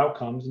better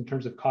outcomes in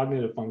terms of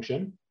cognitive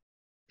function.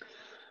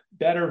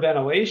 Better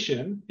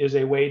ventilation is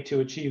a way to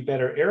achieve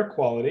better air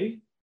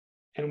quality,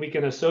 and we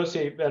can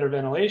associate better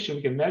ventilation,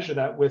 we can measure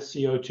that with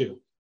CO2.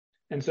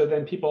 And so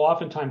then people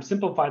oftentimes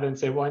simplify that and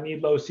say, well, I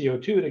need low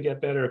CO2 to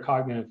get better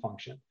cognitive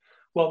function.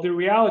 Well, the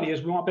reality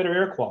is we want better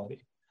air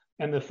quality.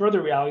 And the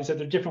further reality is that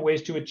there are different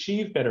ways to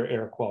achieve better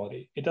air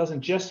quality. It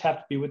doesn't just have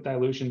to be with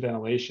dilution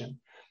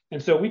ventilation.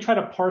 And so we try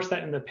to parse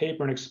that in the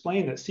paper and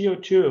explain that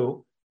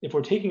CO2, if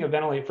we're taking a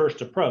ventilate first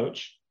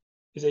approach,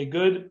 is a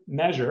good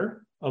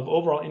measure of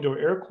overall indoor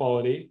air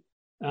quality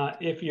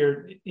if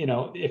you're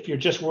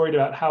just worried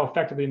about how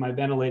effectively am I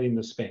ventilating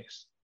the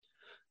space.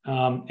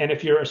 And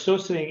if you're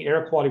associating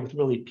air quality with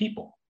really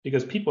people,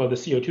 because people are the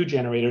CO2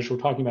 generators we're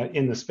talking about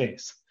in the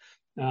space.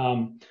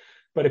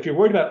 But if you're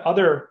worried about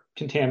other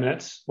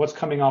contaminants, what's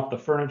coming off the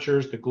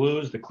furnitures, the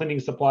glues, the cleaning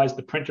supplies,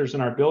 the printers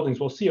in our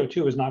buildings, well,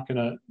 CO2 is not going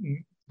to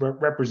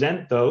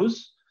represent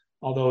those,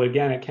 although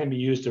again, it can be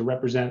used to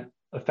represent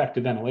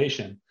effective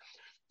ventilation.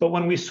 But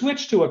when we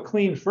switch to a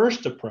clean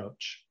first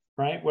approach,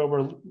 right? Where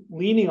we're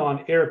leaning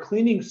on air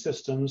cleaning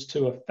systems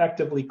to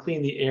effectively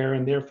clean the air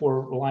and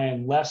therefore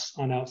relying less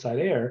on outside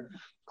air.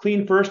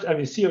 Clean first,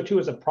 CO2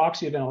 as a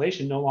proxy of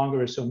ventilation no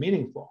longer is so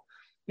meaningful.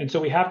 And so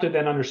we have to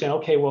then understand,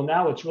 okay, well,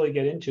 now let's really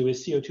get into,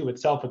 is CO2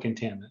 itself a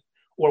contaminant?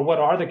 Or what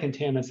are the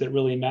contaminants that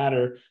really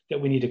matter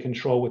that we need to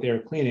control with air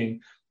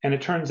cleaning? And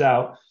it turns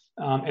out,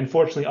 and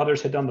fortunately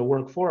others had done the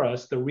work for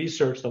us, the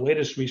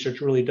latest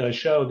research really does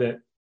show that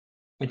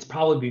it's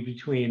probably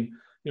between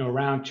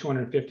around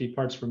 250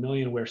 parts per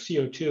million where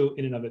CO2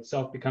 in and of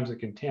itself becomes a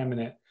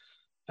contaminant.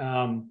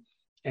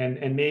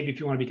 And maybe if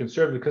you want to be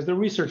conservative, because the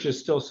research is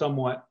still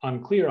somewhat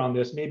unclear on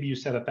this, maybe you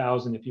set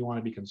 1,000 if you want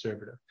to be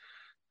conservative.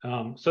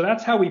 So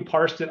that's how we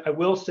parsed it. I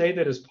will say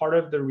that as part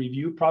of the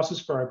review process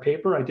for our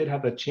paper, I did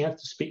have a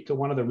chance to speak to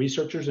one of the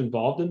researchers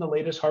involved in the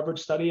latest Harvard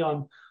study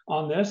on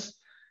this.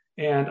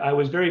 And I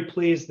was very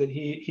pleased that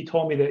he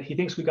told me that he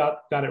thinks we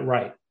got it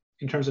right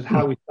in terms of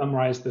how we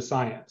summarized the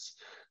science.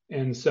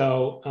 And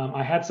so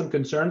I had some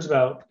concerns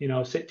about,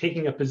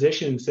 taking a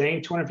position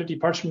saying 250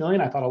 parts per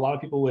million. I thought a lot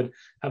of people would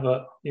have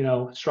a,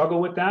 struggle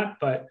with that,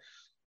 but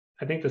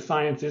I think the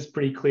science is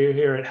pretty clear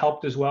here. It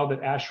helped as well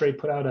that ASHRAE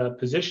put out a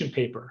position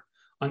paper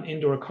on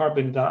indoor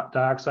carbon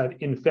dioxide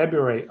in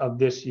February of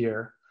this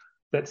year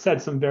that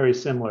said some very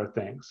similar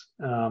things,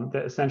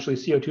 that essentially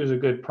CO2 is a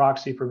good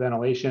proxy for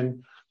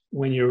ventilation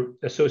when you're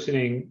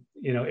associating,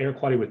 air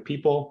quality with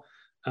people.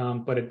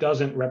 But it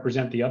doesn't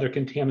represent the other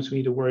contaminants we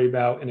need to worry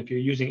about. And if you're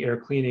using air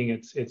cleaning,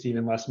 it's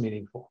even less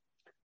meaningful.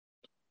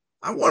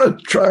 I want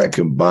to try and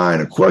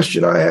combine a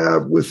question I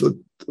have with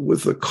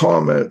a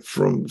comment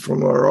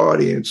from our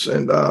audience.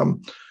 And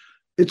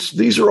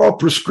these are all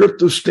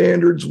prescriptive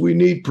standards. We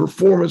need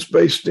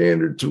performance-based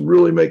standard to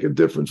really make a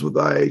difference with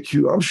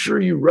IAQ. I'm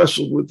sure you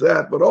wrestled with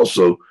that, but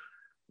also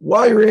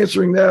while you're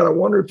answering that, I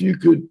wonder if you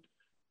could,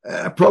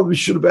 I probably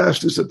should have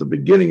asked this at the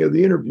beginning of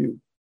the interview.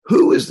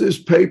 Who is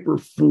this paper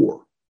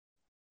for?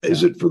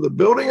 Is it for the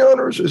building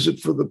owners? Is it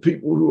for the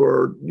people who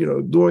are,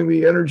 doing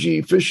the energy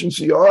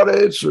efficiency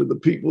audits, or the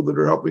people that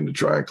are helping to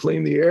try and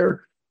clean the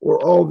air,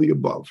 or all of the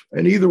above?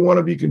 And either one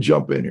of you can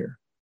jump in here.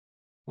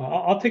 Well,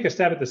 I'll take a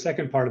stab at the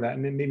second part of that,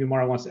 and then maybe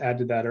Mara wants to add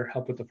to that or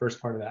help with the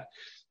first part of that.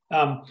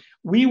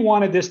 We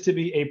wanted this to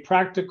be a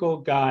practical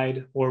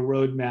guide or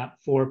roadmap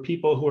for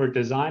people who are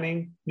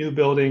designing new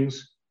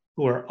buildings,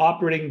 who are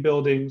operating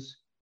buildings,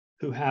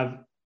 who have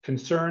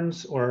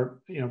concerns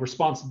or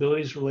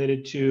responsibilities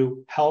related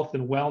to health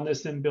and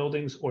wellness in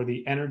buildings, or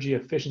the energy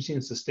efficiency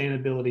and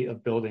sustainability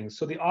of buildings.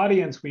 So the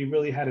audience we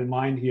really had in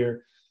mind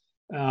here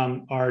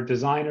are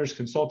designers,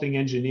 consulting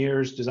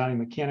engineers, designing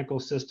mechanical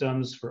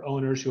systems, for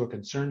owners who are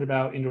concerned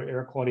about indoor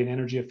air quality and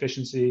energy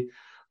efficiency,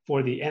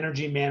 for the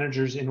energy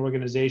managers in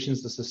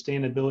organizations, the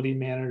sustainability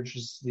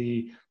managers,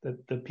 the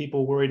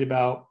people worried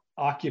about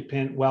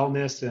occupant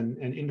wellness and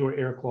indoor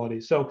air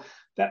quality. So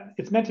that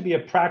it's meant to be a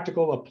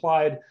practical,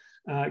 applied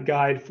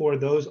guide for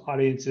those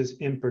audiences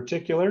in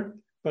particular.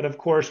 But of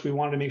course, we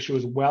wanted to make sure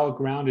it was well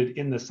grounded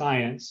in the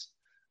science.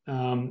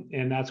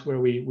 And that's where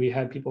we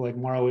had people like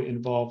Mara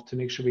involved to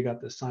make sure we got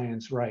the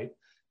science right.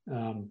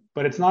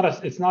 But it's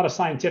not a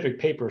scientific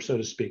paper, so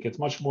to speak. It's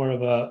much more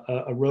of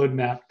a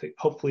roadmap that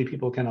hopefully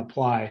people can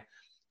apply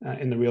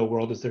in the real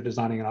world as they're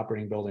designing and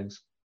operating buildings.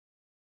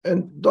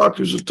 And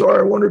Dr. Zaatari,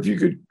 I wonder if you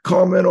could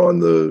comment on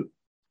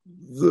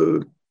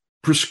the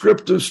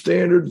prescriptive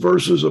standard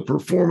versus a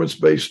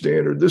performance-based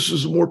standard. This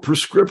is more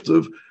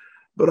prescriptive,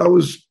 but I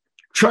was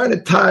trying to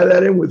tie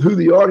that in with who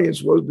the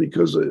audience was,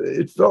 because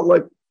it felt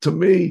like, to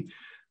me,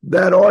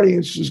 that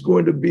audience is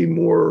going to be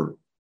more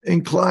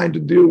inclined to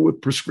deal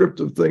with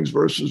prescriptive things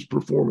versus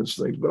performance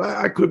things, but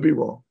I could be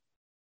wrong.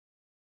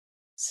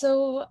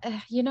 So,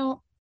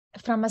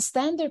 from a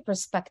standard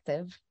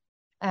perspective,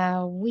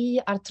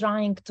 we are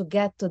trying to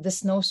get to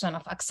this notion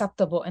of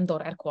acceptable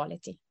indoor air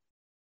quality,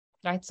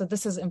 right? So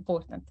this is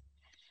important.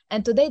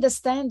 And today the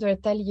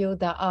standard tell you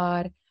there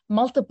are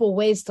multiple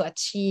ways to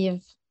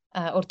achieve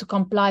or to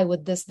comply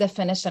with this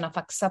definition of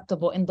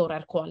acceptable indoor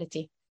air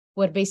quality,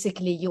 where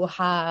basically you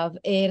have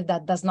air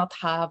that does not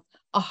have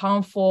a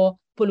harmful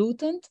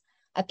pollutant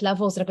at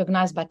levels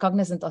recognized by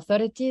cognizant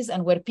authorities,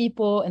 and where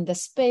people in the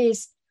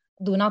space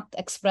do not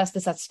express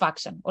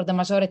dissatisfaction, or the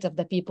majority of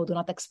the people do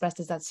not express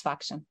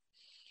dissatisfaction.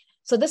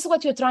 So this is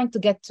what you're trying to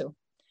get to.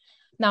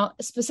 Now,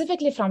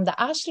 specifically from the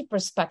ASHRAE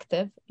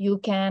perspective, you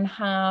can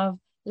have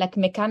like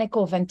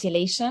mechanical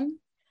ventilation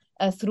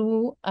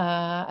through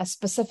a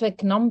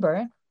specific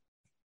number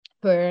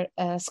per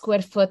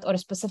square foot, or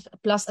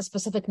plus a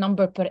specific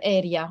number per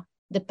area,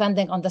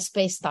 depending on the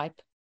space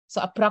type.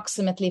 So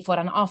approximately for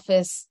an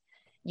office,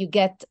 you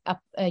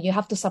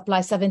have to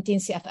supply 17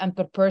 CFM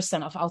per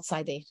person of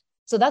outside air.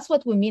 So that's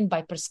what we mean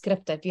by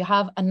prescriptive. You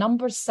have a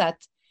number set.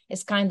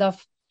 It's kind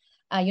of,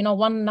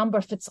 one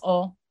number fits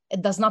all.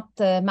 It does not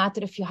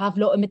matter if you have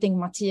low emitting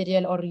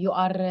material, or you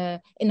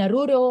are in a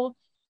rural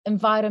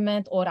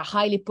environment, or a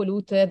highly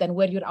polluted, and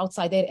where your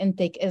outside air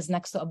intake is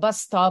next to a bus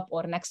stop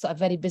or next to a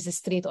very busy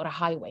street or a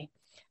highway.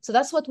 So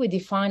that's what we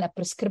define a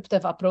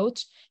prescriptive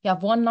approach. You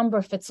have one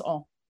number fits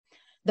all.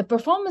 The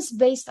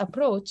performance-based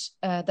approach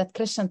that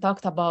Christian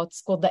talked about,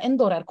 it's called the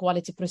indoor air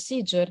quality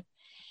procedure.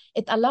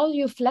 It allows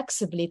you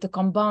flexibly to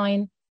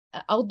combine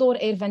outdoor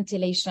air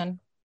ventilation,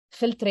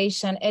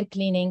 filtration, air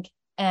cleaning,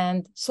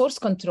 and source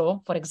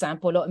control, for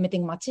example, low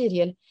emitting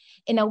material,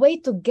 in a way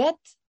to get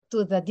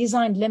to the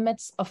design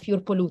limits of your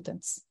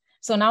pollutants.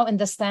 So now in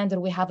the standard,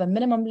 we have a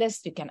minimum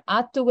list. You can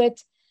add to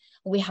it.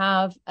 We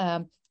have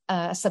a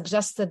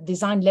suggested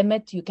design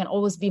limit. You can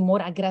always be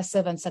more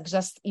aggressive and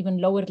suggest even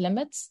lower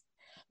limits.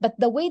 But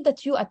the way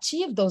that you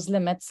achieve those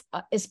limits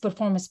is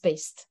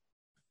performance-based.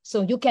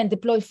 So you can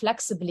deploy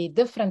flexibly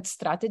different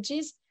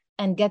strategies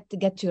and get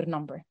to your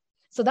number.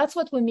 So that's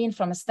what we mean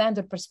from a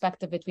standard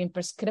perspective between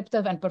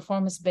prescriptive and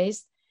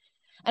performance-based.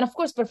 And of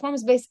course,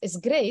 performance-based is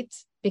great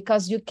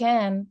because you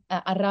can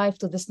arrive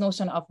to this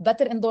notion of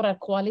better indoor air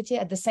quality,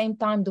 at the same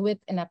time do it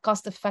in a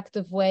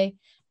cost-effective way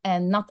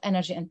and not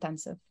energy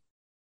intensive.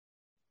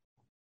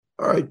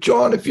 All right,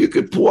 John, if you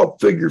could pull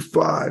up figure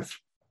 5.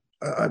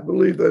 I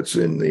believe that's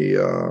in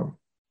the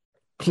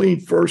clean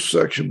first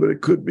section, but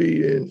it could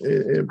be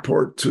in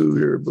part 2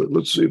 here. But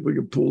let's see if we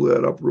can pull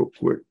that up real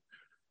quick.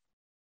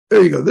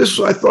 There you go.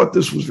 I thought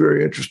this was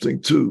very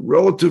interesting too.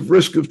 Relative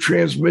risk of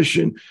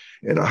transmission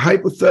in a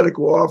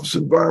hypothetical office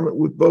environment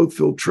with both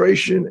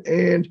filtration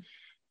and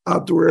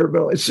outdoor air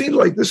ventilation. It seems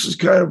like this is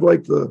kind of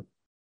like the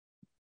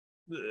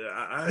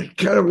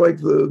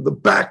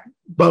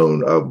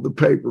backbone of the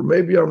paper.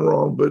 Maybe I'm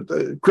wrong, but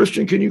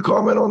Christian, can you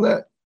comment on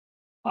that?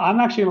 I'm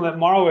actually going to let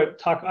Marwa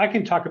talk. I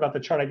can talk about the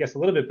chart, I guess, a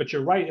little bit, but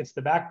you're right. It's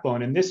the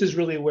backbone. And this is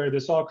really where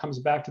this all comes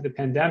back to the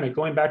pandemic.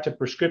 Going back to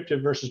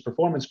prescriptive versus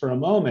performance for a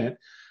moment,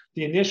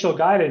 the initial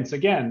guidance,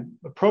 again,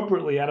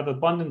 appropriately out of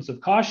abundance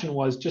of caution,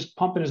 was just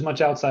pumping as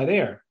much outside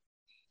air.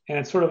 And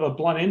it's sort of a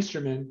blunt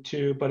instrument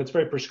but it's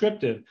very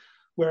prescriptive.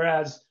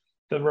 Whereas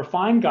the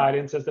refined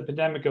guidance as the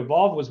pandemic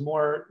evolved was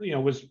more,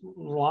 was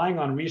relying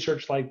on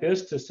research like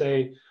this to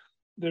say,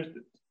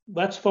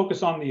 let's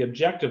focus on the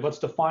objective. Let's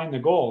define the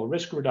goal,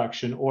 risk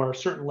reduction, or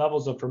certain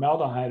levels of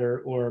formaldehyde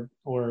or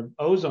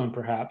ozone,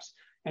 perhaps.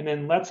 And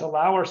then let's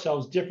allow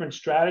ourselves different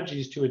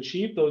strategies to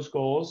achieve those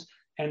goals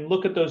and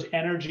look at those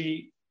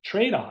energy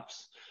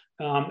trade-offs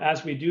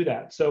as we do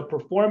that. So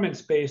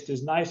performance-based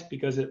is nice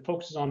because it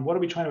focuses on what are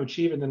we trying to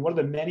achieve, and then what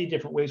are the many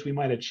different ways we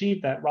might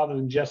achieve that, rather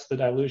than just the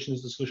dilution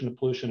is the solution to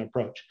pollution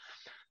approach.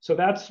 So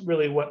that's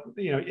really what,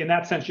 in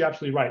that sense, you're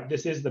absolutely right.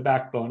 This is the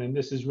backbone, and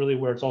this is really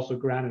where it's also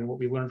grounded in what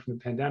we learned from the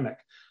pandemic.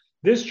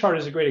 This chart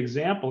is a great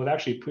example. It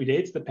actually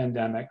predates the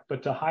pandemic,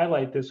 but to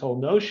highlight this whole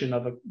notion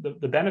of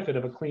the benefit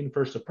of a clean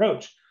first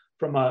approach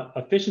from a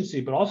efficiency,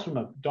 but also from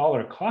a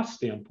dollar cost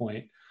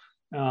standpoint.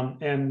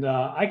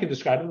 I can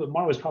describe it, but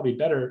Marwa is probably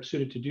better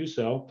suited to do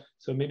so.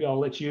 So maybe I'll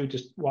let you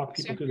just walk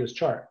people through this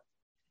chart.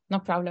 No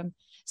problem.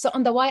 So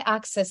on the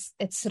y-axis,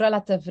 it's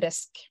relative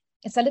risk.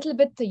 It's a little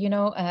bit,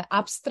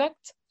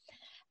 abstract,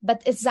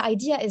 but the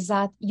idea is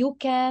that you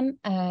can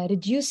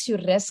reduce your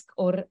risk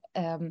or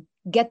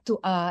get to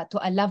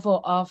a level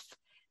of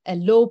a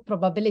low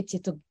probability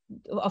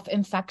of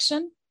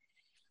infection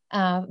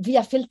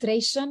via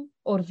filtration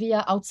or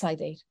via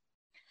outside air.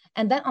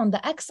 And then on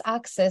the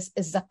x-axis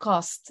is the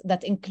cost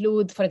that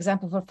include, for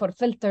example, for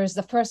filters,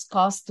 the first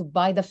cost to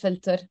buy the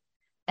filter,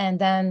 and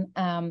then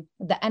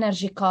the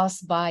energy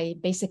cost by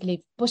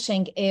basically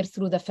pushing air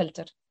through the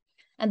filter.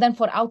 And then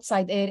for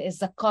outside air is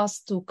the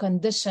cost to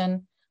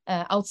condition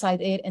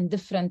outside air in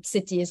different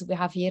cities. We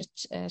have here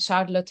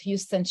Charlotte,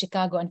 Houston,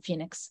 Chicago, and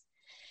Phoenix.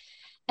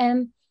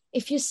 And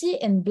if you see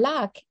in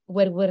black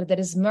where there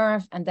is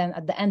MERV and then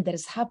at the end there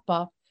is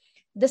HEPA,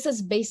 this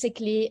is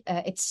basically,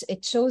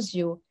 it shows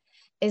you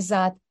is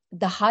that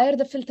the higher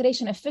the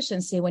filtration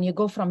efficiency, when you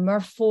go from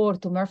MERV 4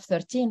 to MERV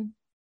 13,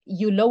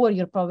 you lower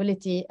your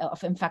probability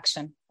of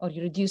infection, or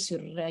you reduce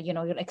your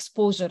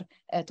exposure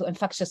to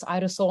infectious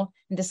aerosol.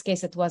 In this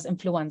case, it was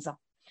influenza.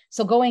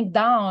 So going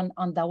down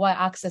on the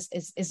y-axis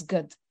is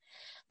good.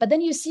 But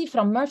then you see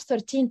from MERV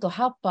 13 to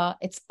HEPA,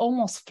 it's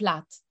almost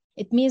flat.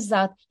 It means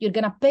that you're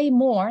going to pay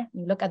more.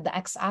 You look at the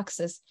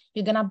x-axis,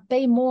 you're going to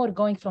pay more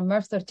going from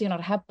MERV 13 or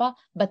HEPA,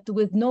 but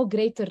with no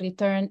greater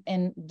return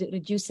in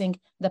reducing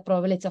the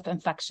probability of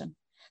infection.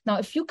 Now,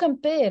 if you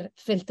compare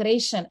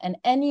filtration in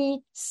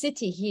any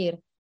city here,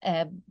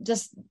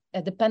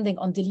 depending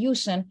on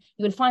dilution,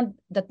 you will find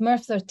that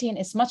MERV 13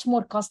 is much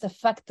more cost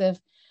effective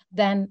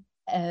than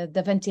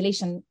the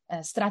ventilation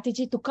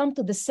strategy to come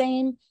to the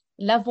same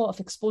level of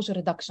exposure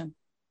reduction.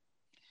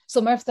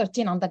 So MERV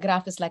 13 on the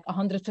graph is like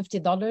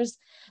 $150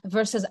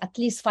 versus at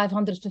least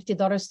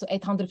 $550 to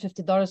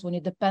 $850 when you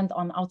depend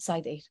on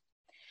outside air.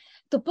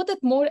 To put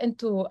it more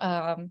into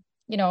a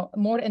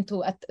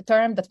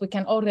term that we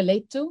can all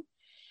relate to,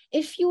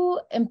 if you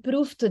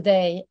improve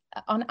today,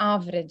 on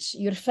average,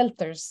 your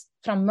filters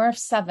from MERV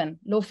 7,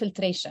 low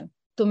filtration,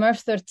 to MERV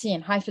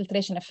 13, high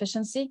filtration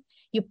efficiency,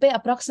 you pay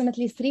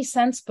approximately 3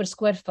 cents per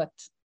square foot.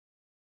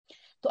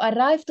 To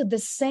arrive to the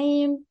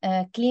same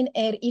clean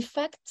air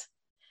effect,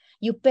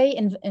 you pay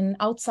in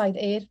outside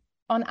air,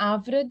 on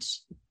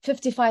average,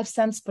 55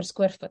 cents per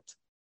square foot.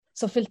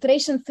 So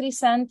filtration, 3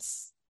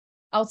 cents,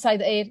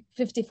 outside air,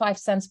 55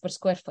 cents per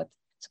square foot.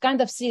 to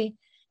kind of see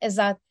is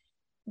that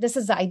this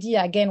is the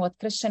idea, again, what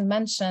Christian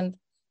mentioned,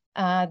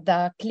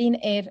 the clean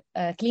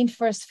air, clean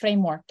first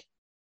framework,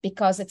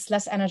 because it's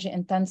less energy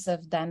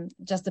intensive than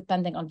just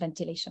depending on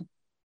ventilation.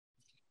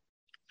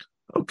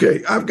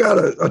 Okay, I've got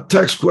a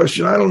text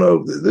question. I don't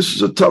know. This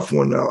is a tough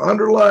one now.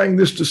 Underlying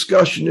this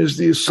discussion is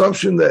the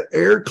assumption that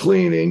air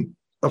cleaning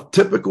of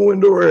typical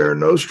indoor air,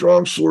 no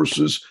strong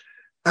sources,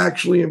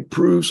 actually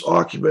improves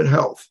occupant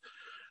health.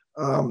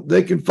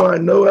 They can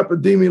find no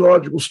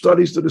epidemiological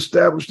studies that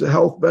establish the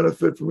health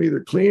benefit from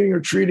either cleaning or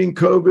treating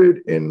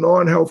COVID in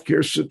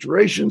non-healthcare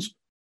situations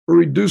or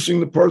reducing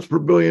the parts per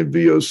billion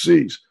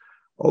VOCs.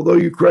 Although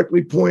you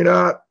correctly point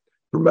out,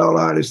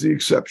 formaldehyde is the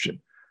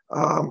exception.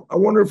 I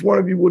wonder if one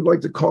of you would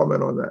like to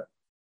comment on that.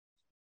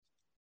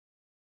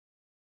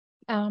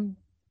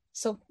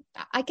 So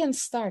I can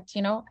start,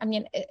 I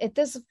mean, it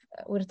is,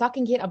 we're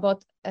talking here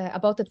about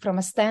it from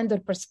a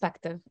standard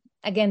perspective.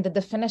 Again, the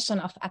definition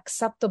of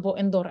acceptable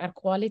indoor air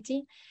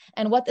quality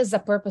and what is the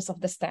purpose of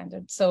the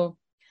standard. So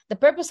the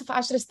purpose of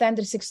ASHRAE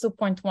Standard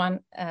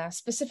 62.1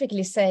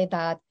 specifically say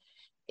that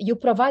you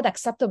provide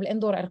acceptable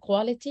indoor air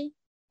quality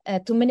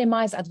to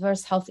minimize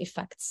adverse health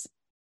effects.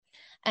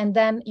 And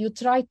then you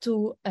try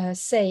to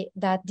say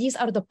that these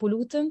are the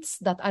pollutants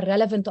that are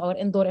relevant to our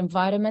indoor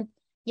environment.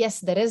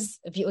 Yes, there is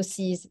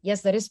VOCs.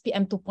 Yes, there is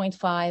PM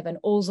 2.5 and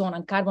ozone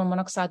and carbon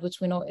monoxide,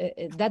 which we know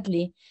is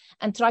deadly,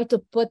 and try to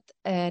put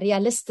a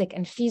realistic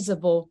and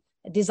feasible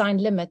design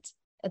limit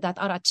that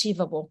are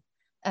achievable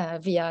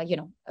via,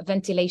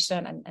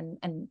 ventilation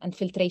and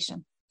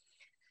filtration.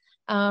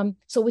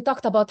 So we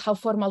talked about how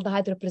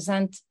formaldehyde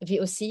represents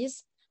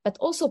VOCs, but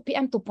also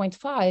PM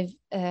 2.5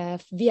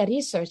 via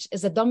research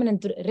is a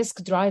dominant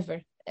risk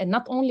driver, and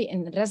not only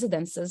in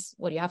residences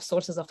where you have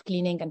sources of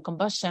cleaning and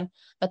combustion,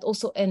 but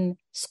also in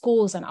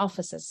schools and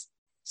offices.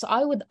 So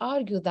I would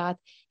argue that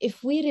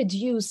if we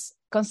reduce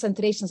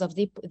concentrations of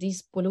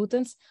these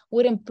pollutants,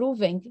 we're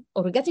improving,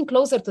 or we're getting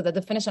closer to the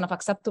definition of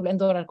acceptable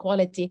indoor air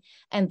quality,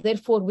 and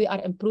therefore we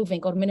are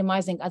improving or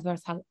minimizing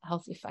adverse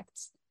health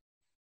effects.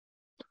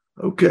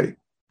 Okay.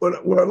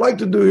 What I'd like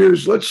to do here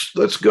is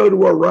let's go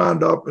to our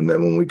roundup, and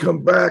then when we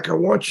come back, I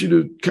want you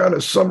to kind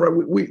of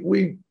summarize.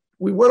 We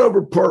went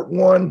over part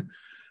one,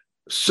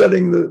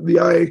 setting the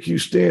IAQ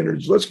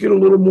standards. Let's get a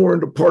little more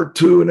into part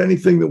two and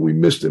anything that we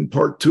missed in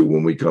part two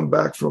when we come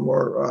back from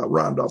our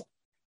roundup.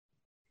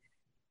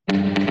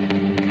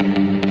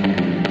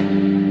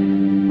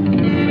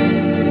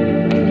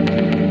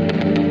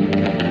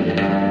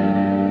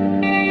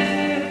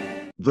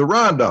 The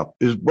roundup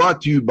is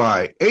brought to you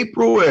by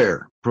April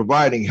Air,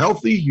 providing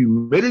healthy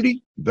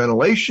humidity,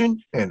 ventilation,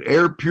 and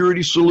air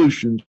purity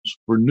solutions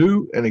for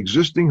new and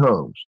existing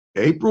homes.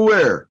 April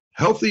Air,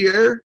 healthy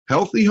air,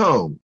 healthy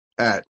home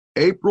at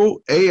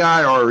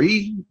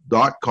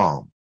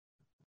aprilaire.com.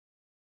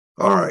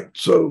 All right,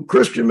 so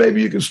Christian,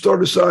 maybe you can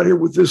start us out here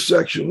with this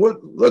section.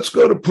 Let's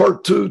go to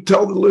part two.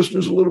 Tell the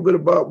listeners a little bit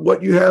about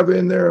what you have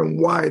in there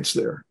and why it's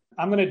there.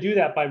 I'm going to do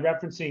that by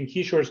referencing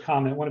Kishore's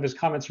comment, one of his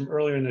comments from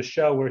earlier in the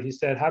show, where he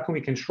said, how can we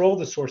control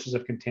the sources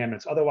of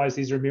contaminants? Otherwise,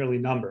 these are merely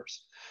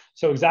numbers.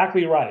 So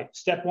exactly right.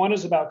 Step one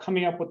is about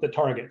coming up with the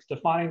targets,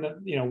 defining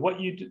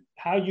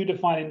how you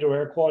define indoor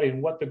air quality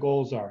and what the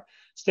goals are.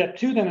 Step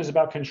two then is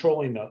about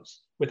controlling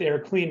those with air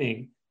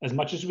cleaning as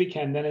much as we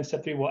can. Then in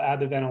step three, we'll add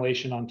the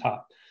ventilation on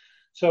top.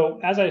 So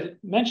as I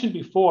mentioned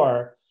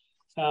before,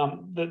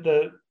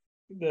 the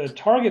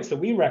targets that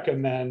we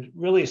recommend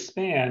really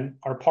span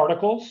our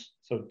particles,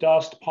 so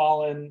dust,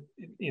 pollen,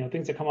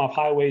 things that come off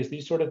highways,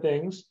 these sort of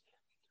things.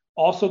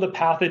 Also the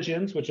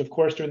pathogens, which of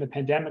course during the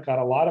pandemic got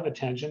a lot of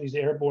attention, these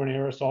airborne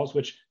aerosols,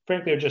 which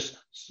frankly are just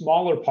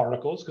smaller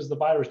particles because the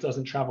virus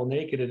doesn't travel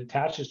naked, it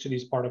attaches to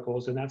these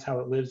particles and that's how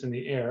it lives in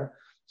the air.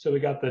 So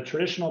we got the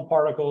traditional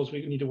particles,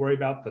 we need to worry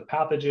about the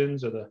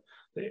pathogens or the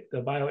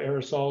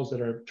bioaerosols that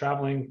are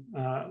traveling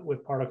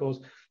with particles.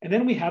 And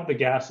then we have the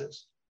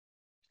gases.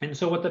 And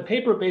so what the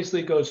paper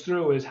basically goes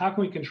through is how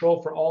can we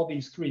control for all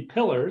these three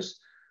pillars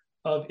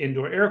of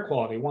indoor air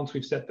quality once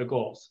we've set the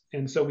goals.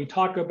 And so we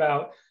talk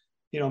about,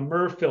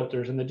 MERV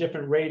filters and the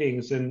different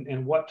ratings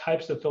and what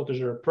types of filters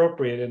are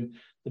appropriate. And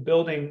the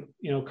building,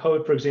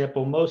 code, for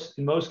example, in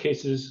most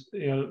cases,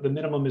 the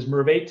minimum is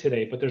MERV 8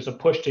 today, but there's a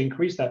push to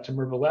increase that to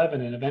MERV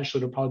 11, and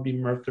eventually it'll probably be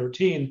MERV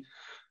 13.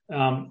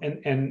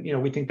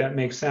 And we think that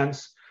makes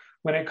sense.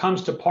 When it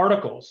comes to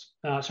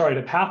to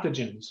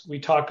pathogens, we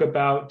talk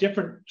about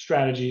different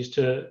strategies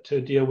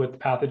to deal with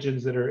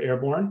pathogens that are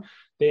airborne.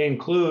 They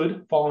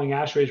include following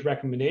ASHRAE's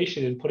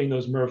recommendation and putting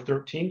those MERV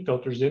 13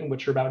 filters in,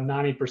 which are about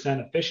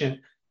 90% efficient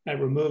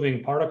at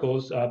removing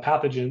pathogens,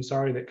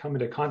 that come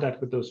into contact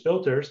with those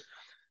filters.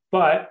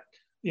 But,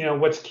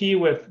 what's key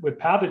with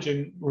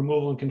pathogen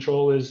removal and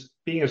control is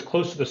being as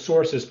close to the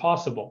source as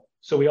possible.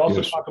 So we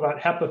also talk about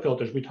HEPA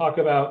filters. We talk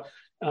about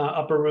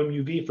upper room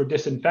UV for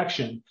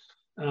disinfection.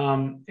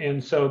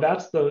 And so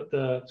that's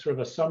the sort of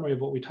a summary of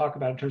what we talk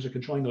about in terms of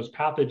controlling those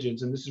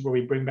pathogens. And this is where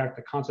we bring back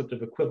the concept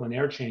of equivalent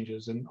air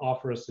changes and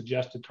offer a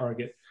suggested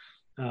target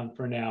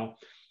for now.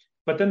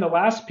 But then the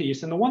last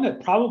piece, and the one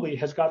that probably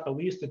has got the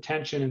least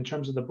attention in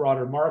terms of the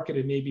broader market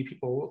and maybe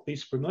people at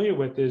least familiar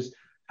with, is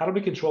how do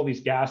we control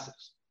these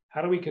gases?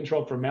 How do we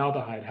control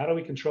formaldehyde? How do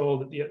we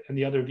control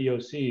the other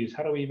VOCs?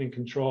 How do we even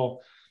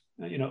control,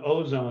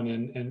 ozone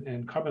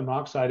and carbon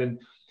monoxide? And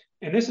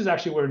this is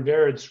actually where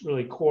Envirid's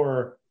really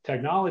core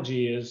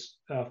technology is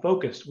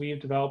focused. We've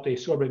developed a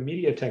sorbent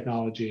media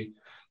technology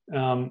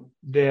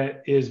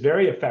that is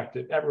very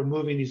effective at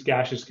removing these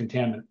gaseous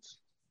contaminants.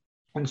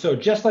 And so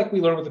just like we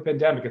learned with the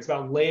pandemic, it's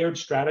about layered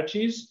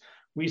strategies.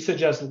 We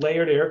suggest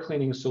layered air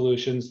cleaning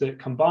solutions that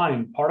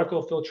combine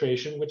particle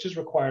filtration, which is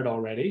required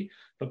already,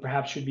 but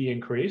perhaps should be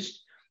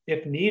increased.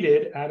 If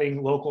needed,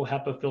 adding local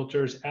HEPA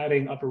filters,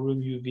 adding upper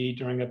room UV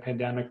during a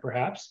pandemic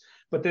perhaps,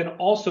 but then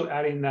also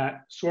adding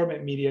that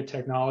sorbent media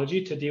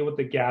technology to deal with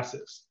the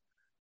gases.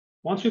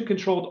 Once we've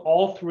controlled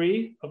all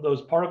three of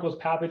those particles,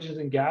 pathogens,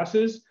 and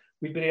gases,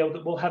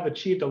 we'll have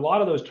achieved a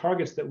lot of those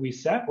targets that we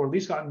set, or at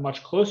least gotten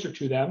much closer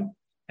to them.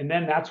 And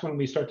then that's when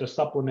we start to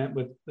supplement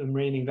with the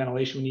remaining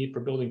ventilation we need for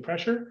building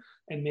pressure,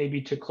 and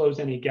maybe to close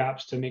any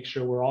gaps to make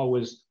sure we're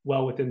always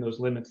well within those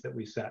limits that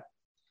we set.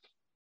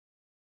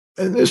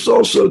 And this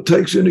also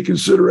takes into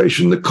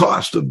consideration the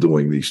cost of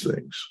doing these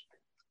things.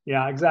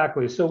 Yeah,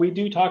 exactly. So we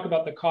do talk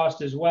about the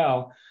cost as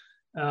well.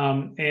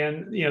 And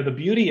the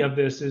beauty of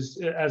this is,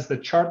 as the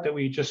chart that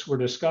we just were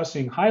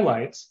discussing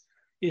highlights,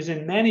 is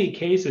in many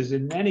cases,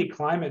 in many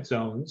climate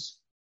zones,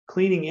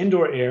 cleaning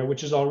indoor air,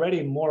 which is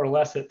already more or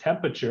less at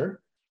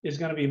temperature, is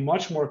going to be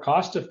much more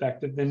cost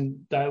effective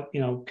than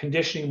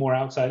conditioning more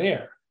outside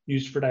air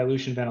used for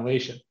dilution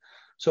ventilation.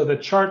 So the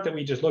chart that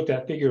we just looked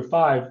at, figure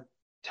 5,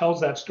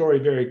 tells that story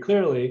very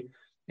clearly.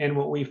 And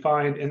what we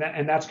find,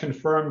 and that's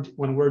confirmed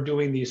when we're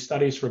doing these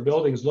studies for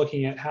buildings,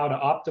 looking at how to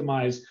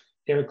optimize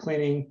air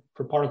cleaning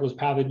for particles,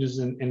 pathogens,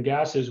 and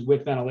gases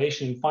with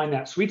ventilation, find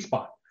that sweet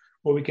spot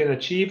where we can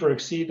achieve or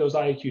exceed those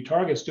IAQ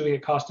targets, doing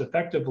it cost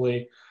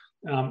effectively.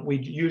 We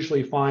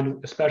usually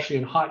find, especially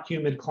in hot,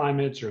 humid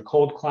climates or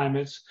cold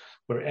climates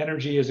where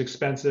energy is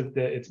expensive,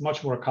 that it's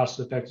much more cost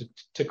effective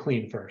to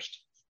clean first.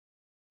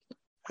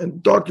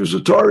 And Dr.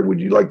 Zaatari, would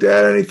you like to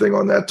add anything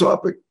on that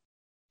topic?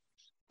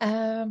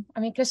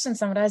 Christian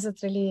summarized it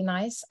really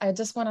nice. I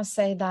just want to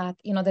say that,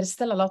 there's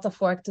still a lot of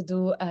work to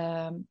do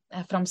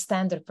from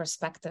standard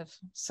perspective.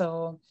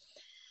 So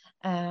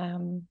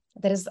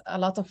there is a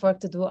lot of work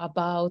to do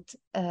about,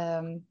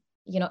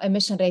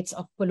 emission rates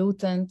of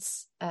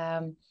pollutants,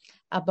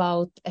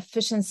 about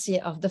efficiency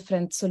of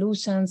different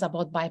solutions,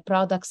 about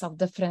byproducts of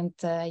different,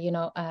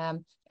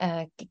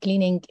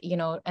 cleaning,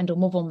 and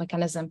removal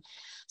mechanism.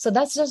 So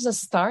that's just a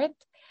start.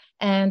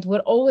 And we're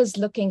always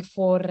looking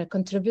for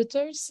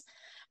contributors.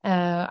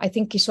 I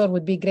think Kishore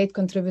would be a great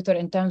contributor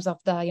in terms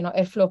of the,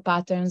 airflow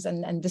patterns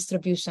and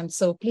distribution.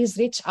 So please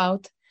reach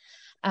out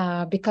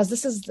because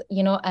this is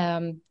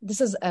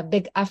a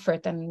big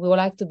effort, and we would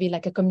like to be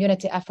like a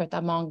community effort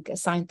among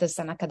scientists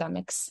and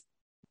academics.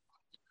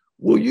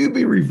 Will you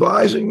be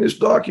revising this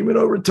document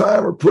over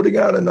time or putting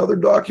out another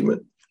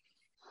document?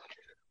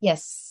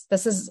 Yes,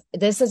 this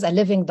is a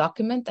living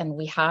document, and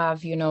we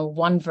have,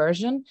 one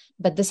version,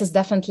 but this is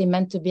definitely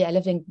meant to be a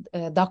living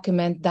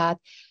document that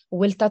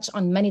will touch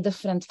on many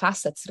different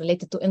facets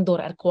related to indoor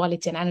air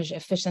quality and energy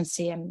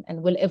efficiency,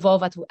 and will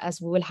evolve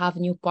as we will have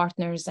new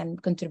partners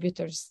and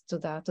contributors to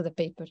the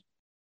paper.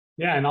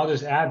 Yeah, and I'll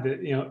just add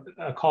that,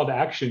 a call to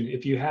action.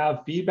 If you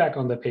have feedback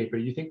on the paper,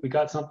 you think we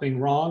got something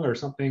wrong or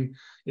something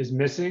is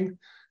missing,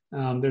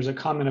 there's a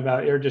comment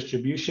about air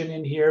distribution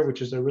in here,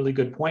 which is a really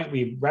good point.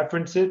 We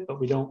reference it, but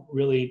we don't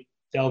really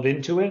delve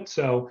into it.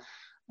 So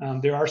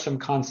there are some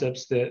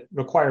concepts that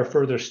require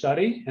further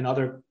study, and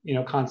other,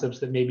 concepts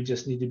that maybe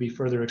just need to be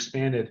further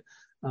expanded,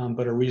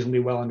 but are reasonably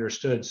well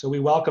understood. So we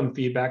welcome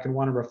feedback and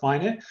want to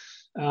refine it.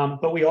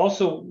 But we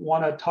also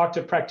want to talk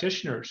to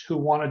practitioners who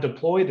want to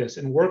deploy this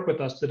and work with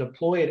us to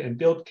deploy it and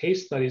build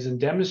case studies and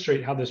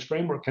demonstrate how this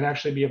framework can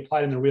actually be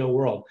applied in the real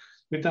world.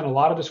 We've done a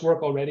lot of this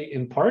work already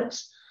in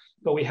parts,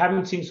 but we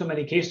haven't seen so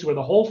many cases where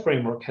the whole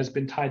framework has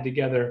been tied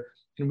together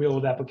in real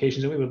world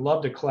applications, and we would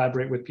love to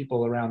collaborate with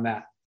people around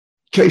that.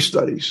 Case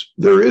studies.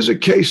 There is a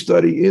case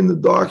study in the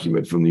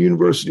document from the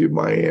University of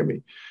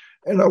Miami.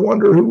 And I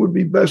wonder who would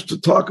be best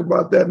to talk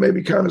about that,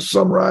 maybe kind of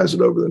summarize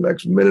it over the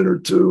next minute or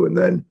two, and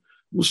then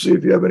we'll see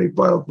if you have any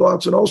final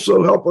thoughts, and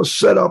also help us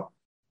set up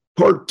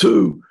part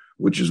 2,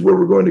 which is where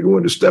we're going to go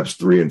into steps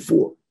 3 and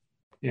 4.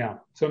 Yeah.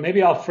 So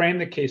maybe I'll frame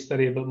the case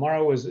study, but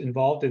Mara was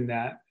involved in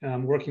that,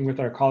 working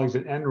with our colleagues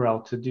at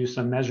NREL to do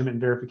some measurement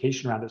and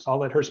verification around it. So I'll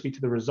let her speak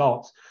to the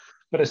results.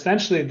 But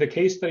essentially, the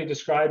case study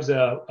describes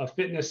a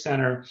fitness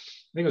center.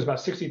 I think it was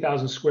about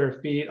 60,000 square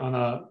feet on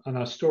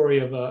a story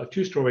of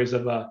 2 stories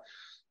of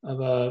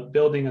a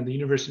building on the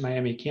University of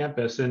Miami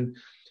campus, and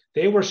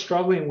they were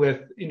struggling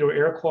with indoor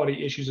air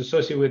quality issues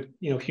associated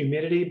with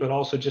humidity, but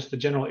also just the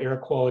general air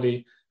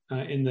quality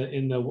in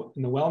the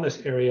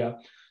wellness area.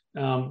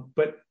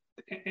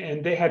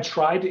 And they had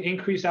tried to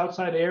increase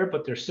outside air,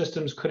 but their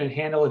systems couldn't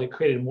handle it. It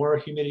created more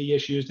humidity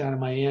issues down in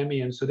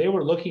Miami, and so they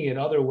were looking at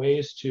other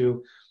ways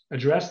to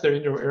address their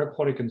indoor air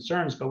quality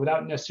concerns, but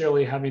without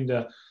necessarily having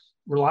to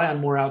rely on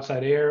more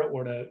outside air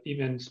or to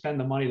even spend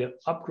the money to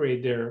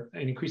upgrade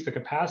and increase the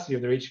capacity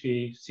of their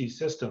HVAC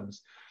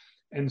systems.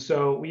 And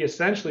so we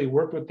essentially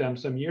worked with them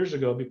some years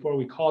ago before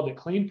we called it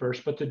Clean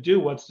First, but to do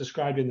what's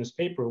described in this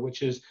paper,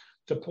 which is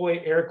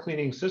deploy air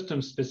cleaning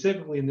systems,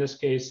 specifically in this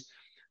case,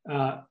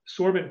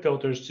 sorbent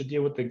filters to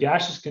deal with the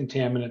gaseous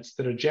contaminants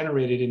that are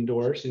generated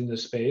indoors in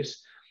this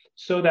space,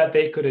 so that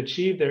they could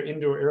achieve their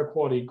indoor air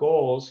quality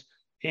goals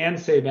and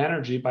save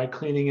energy by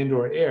cleaning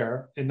indoor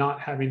air and not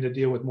having to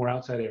deal with more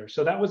outside air.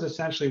 So that was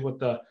essentially what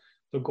the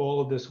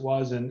goal of this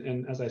was.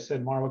 And as I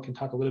said, Marwa can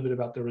talk a little bit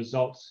about the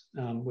results,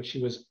 which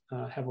she was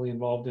heavily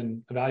involved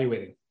in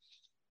evaluating.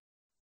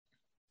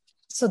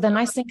 So the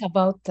nice thing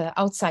about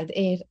outside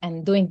air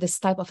and doing this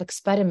type of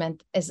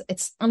experiment is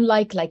it's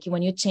unlike like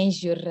when you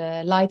change your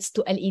lights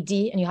to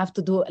LED and you have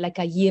to do like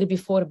a year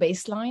before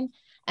baseline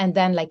and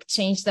then like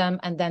change them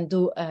and then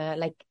do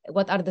like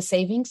what are the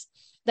savings.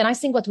 The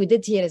nice thing what we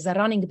did here is a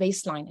running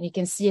baseline, and you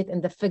can see it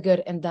in the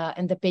figure in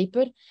the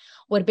paper,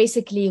 where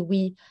basically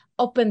we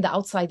open the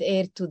outside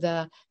air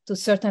to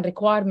certain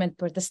requirement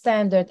per the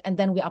standard, and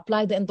then we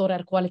apply the indoor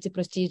air quality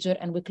procedure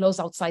and we close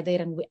outside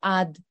air and we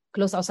add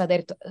close outside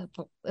air to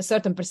a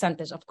certain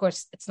percentage. Of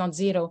course, it's not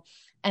zero,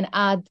 and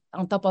add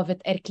on top of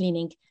it air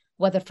cleaning,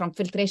 whether from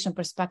filtration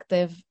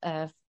perspective,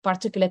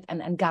 particulate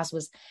and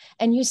gases.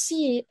 And you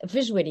see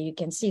visually, you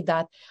can see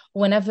that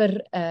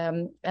whenever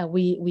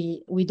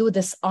we do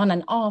this on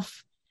and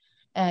off,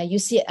 you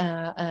see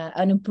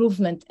an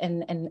improvement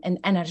in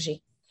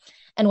energy.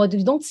 And what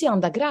we don't see on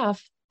the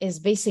graph is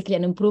basically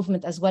an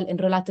improvement as well in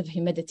relative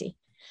humidity,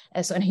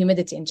 so in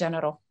humidity in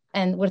general.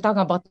 And we're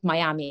talking about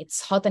Miami.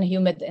 It's hot and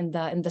humid in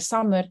the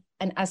summer.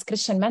 And as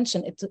Christian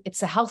mentioned,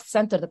 it's a health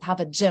center that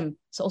have a gym.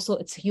 So also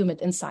it's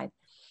humid inside.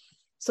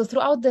 So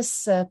throughout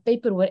this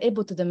paper, we're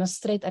able to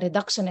demonstrate a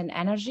reduction in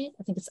energy.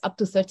 I think it's up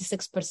to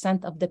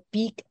 36% of the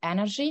peak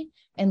energy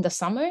in the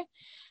summer,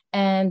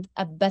 and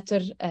a better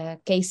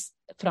case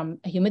from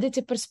a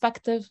humidity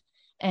perspective.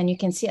 And you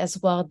can see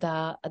as well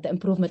the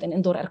improvement in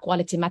indoor air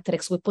quality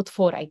metrics we put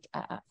forth.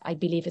 I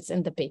believe it's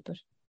in the paper.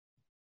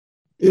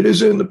 It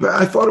is in the.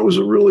 I thought it was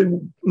a really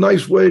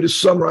nice way to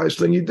summarize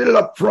things. You did it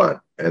up front,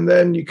 and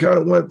then you kind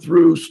of went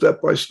through step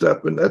by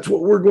step. And that's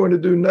what we're going to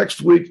do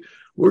next week.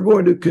 We're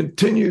going to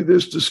continue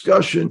this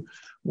discussion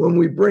when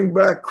we bring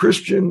back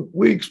Christian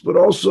Weeks, but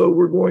also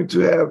we're going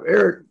to have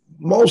Eric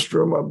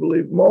Malmstrom, I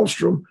believe,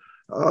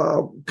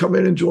 come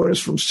in and join us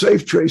from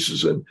Safe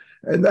Traces. And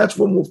that's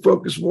when we'll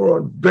focus more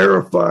on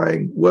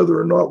verifying whether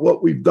or not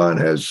what we've done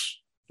has,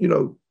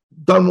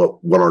 done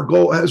what our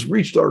goal has,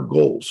 reached our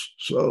goals.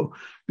 So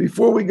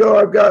before we go,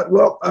 I've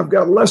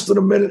got less than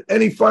a minute.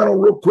 Any final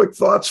real quick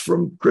thoughts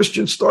from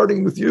Christian,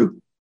 starting with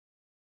you?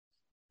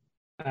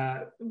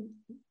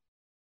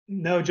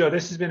 No, Joe,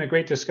 this has been a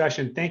great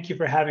discussion. Thank you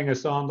for having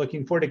us on.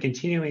 Looking forward to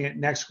continuing it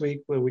next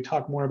week, where we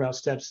talk more about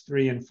steps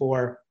 3 and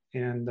 4.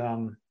 And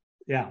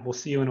we'll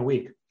see you in a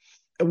week.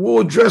 And we'll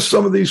address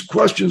some of these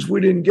questions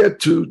we didn't get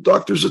to.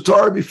 Dr.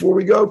 Zaatari, before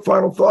we go,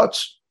 final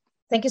thoughts?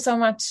 Thank you so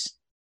much.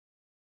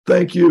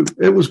 Thank you.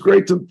 It was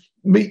great to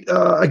meet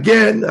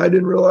again. I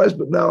didn't realize,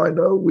 but now I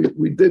know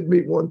we did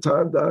meet one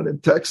time down in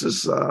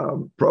Texas,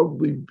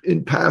 probably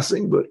in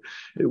passing, but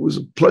it was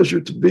a pleasure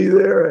to be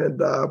there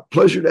and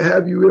pleasure to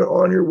have you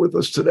on here with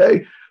us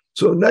today.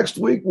 So next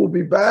week we'll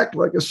be back.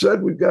 Like I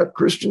said, we've got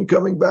Christian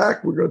coming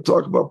back. We're going to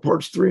talk about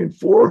parts 3 and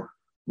 4.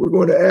 We're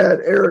going to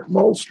add Eric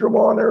Malmstrom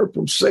on there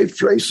from Safe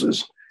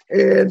Traces.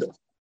 And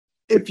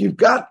if you've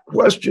got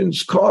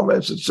questions,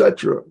 comments,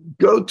 etc.,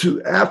 go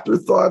to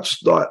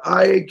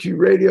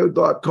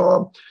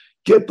afterthoughts.iaqradio.com.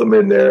 Get them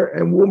in there,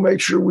 and we'll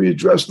make sure we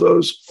address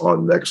those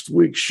on next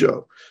week's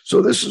show.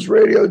 So this is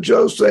Radio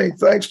Joe saying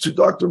thanks to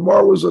Dr.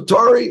 Marwa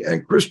Zaatari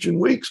and Christian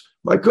Weeks,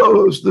 my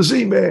co-host, the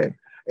Z-Man.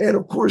 And,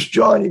 of course,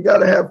 John, you got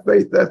to have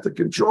faith at the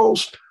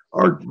controls.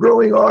 Our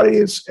growing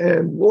audience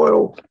and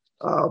loyal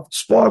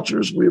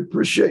sponsors, we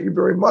appreciate you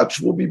very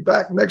much. We'll be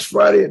back next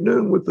Friday at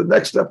noon with the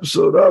next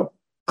episode of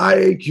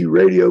IAQ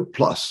Radio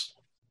Plus.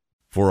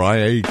 For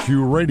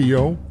IAQ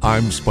Radio,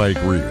 I'm Spike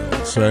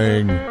Reel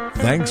saying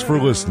thanks for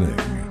listening.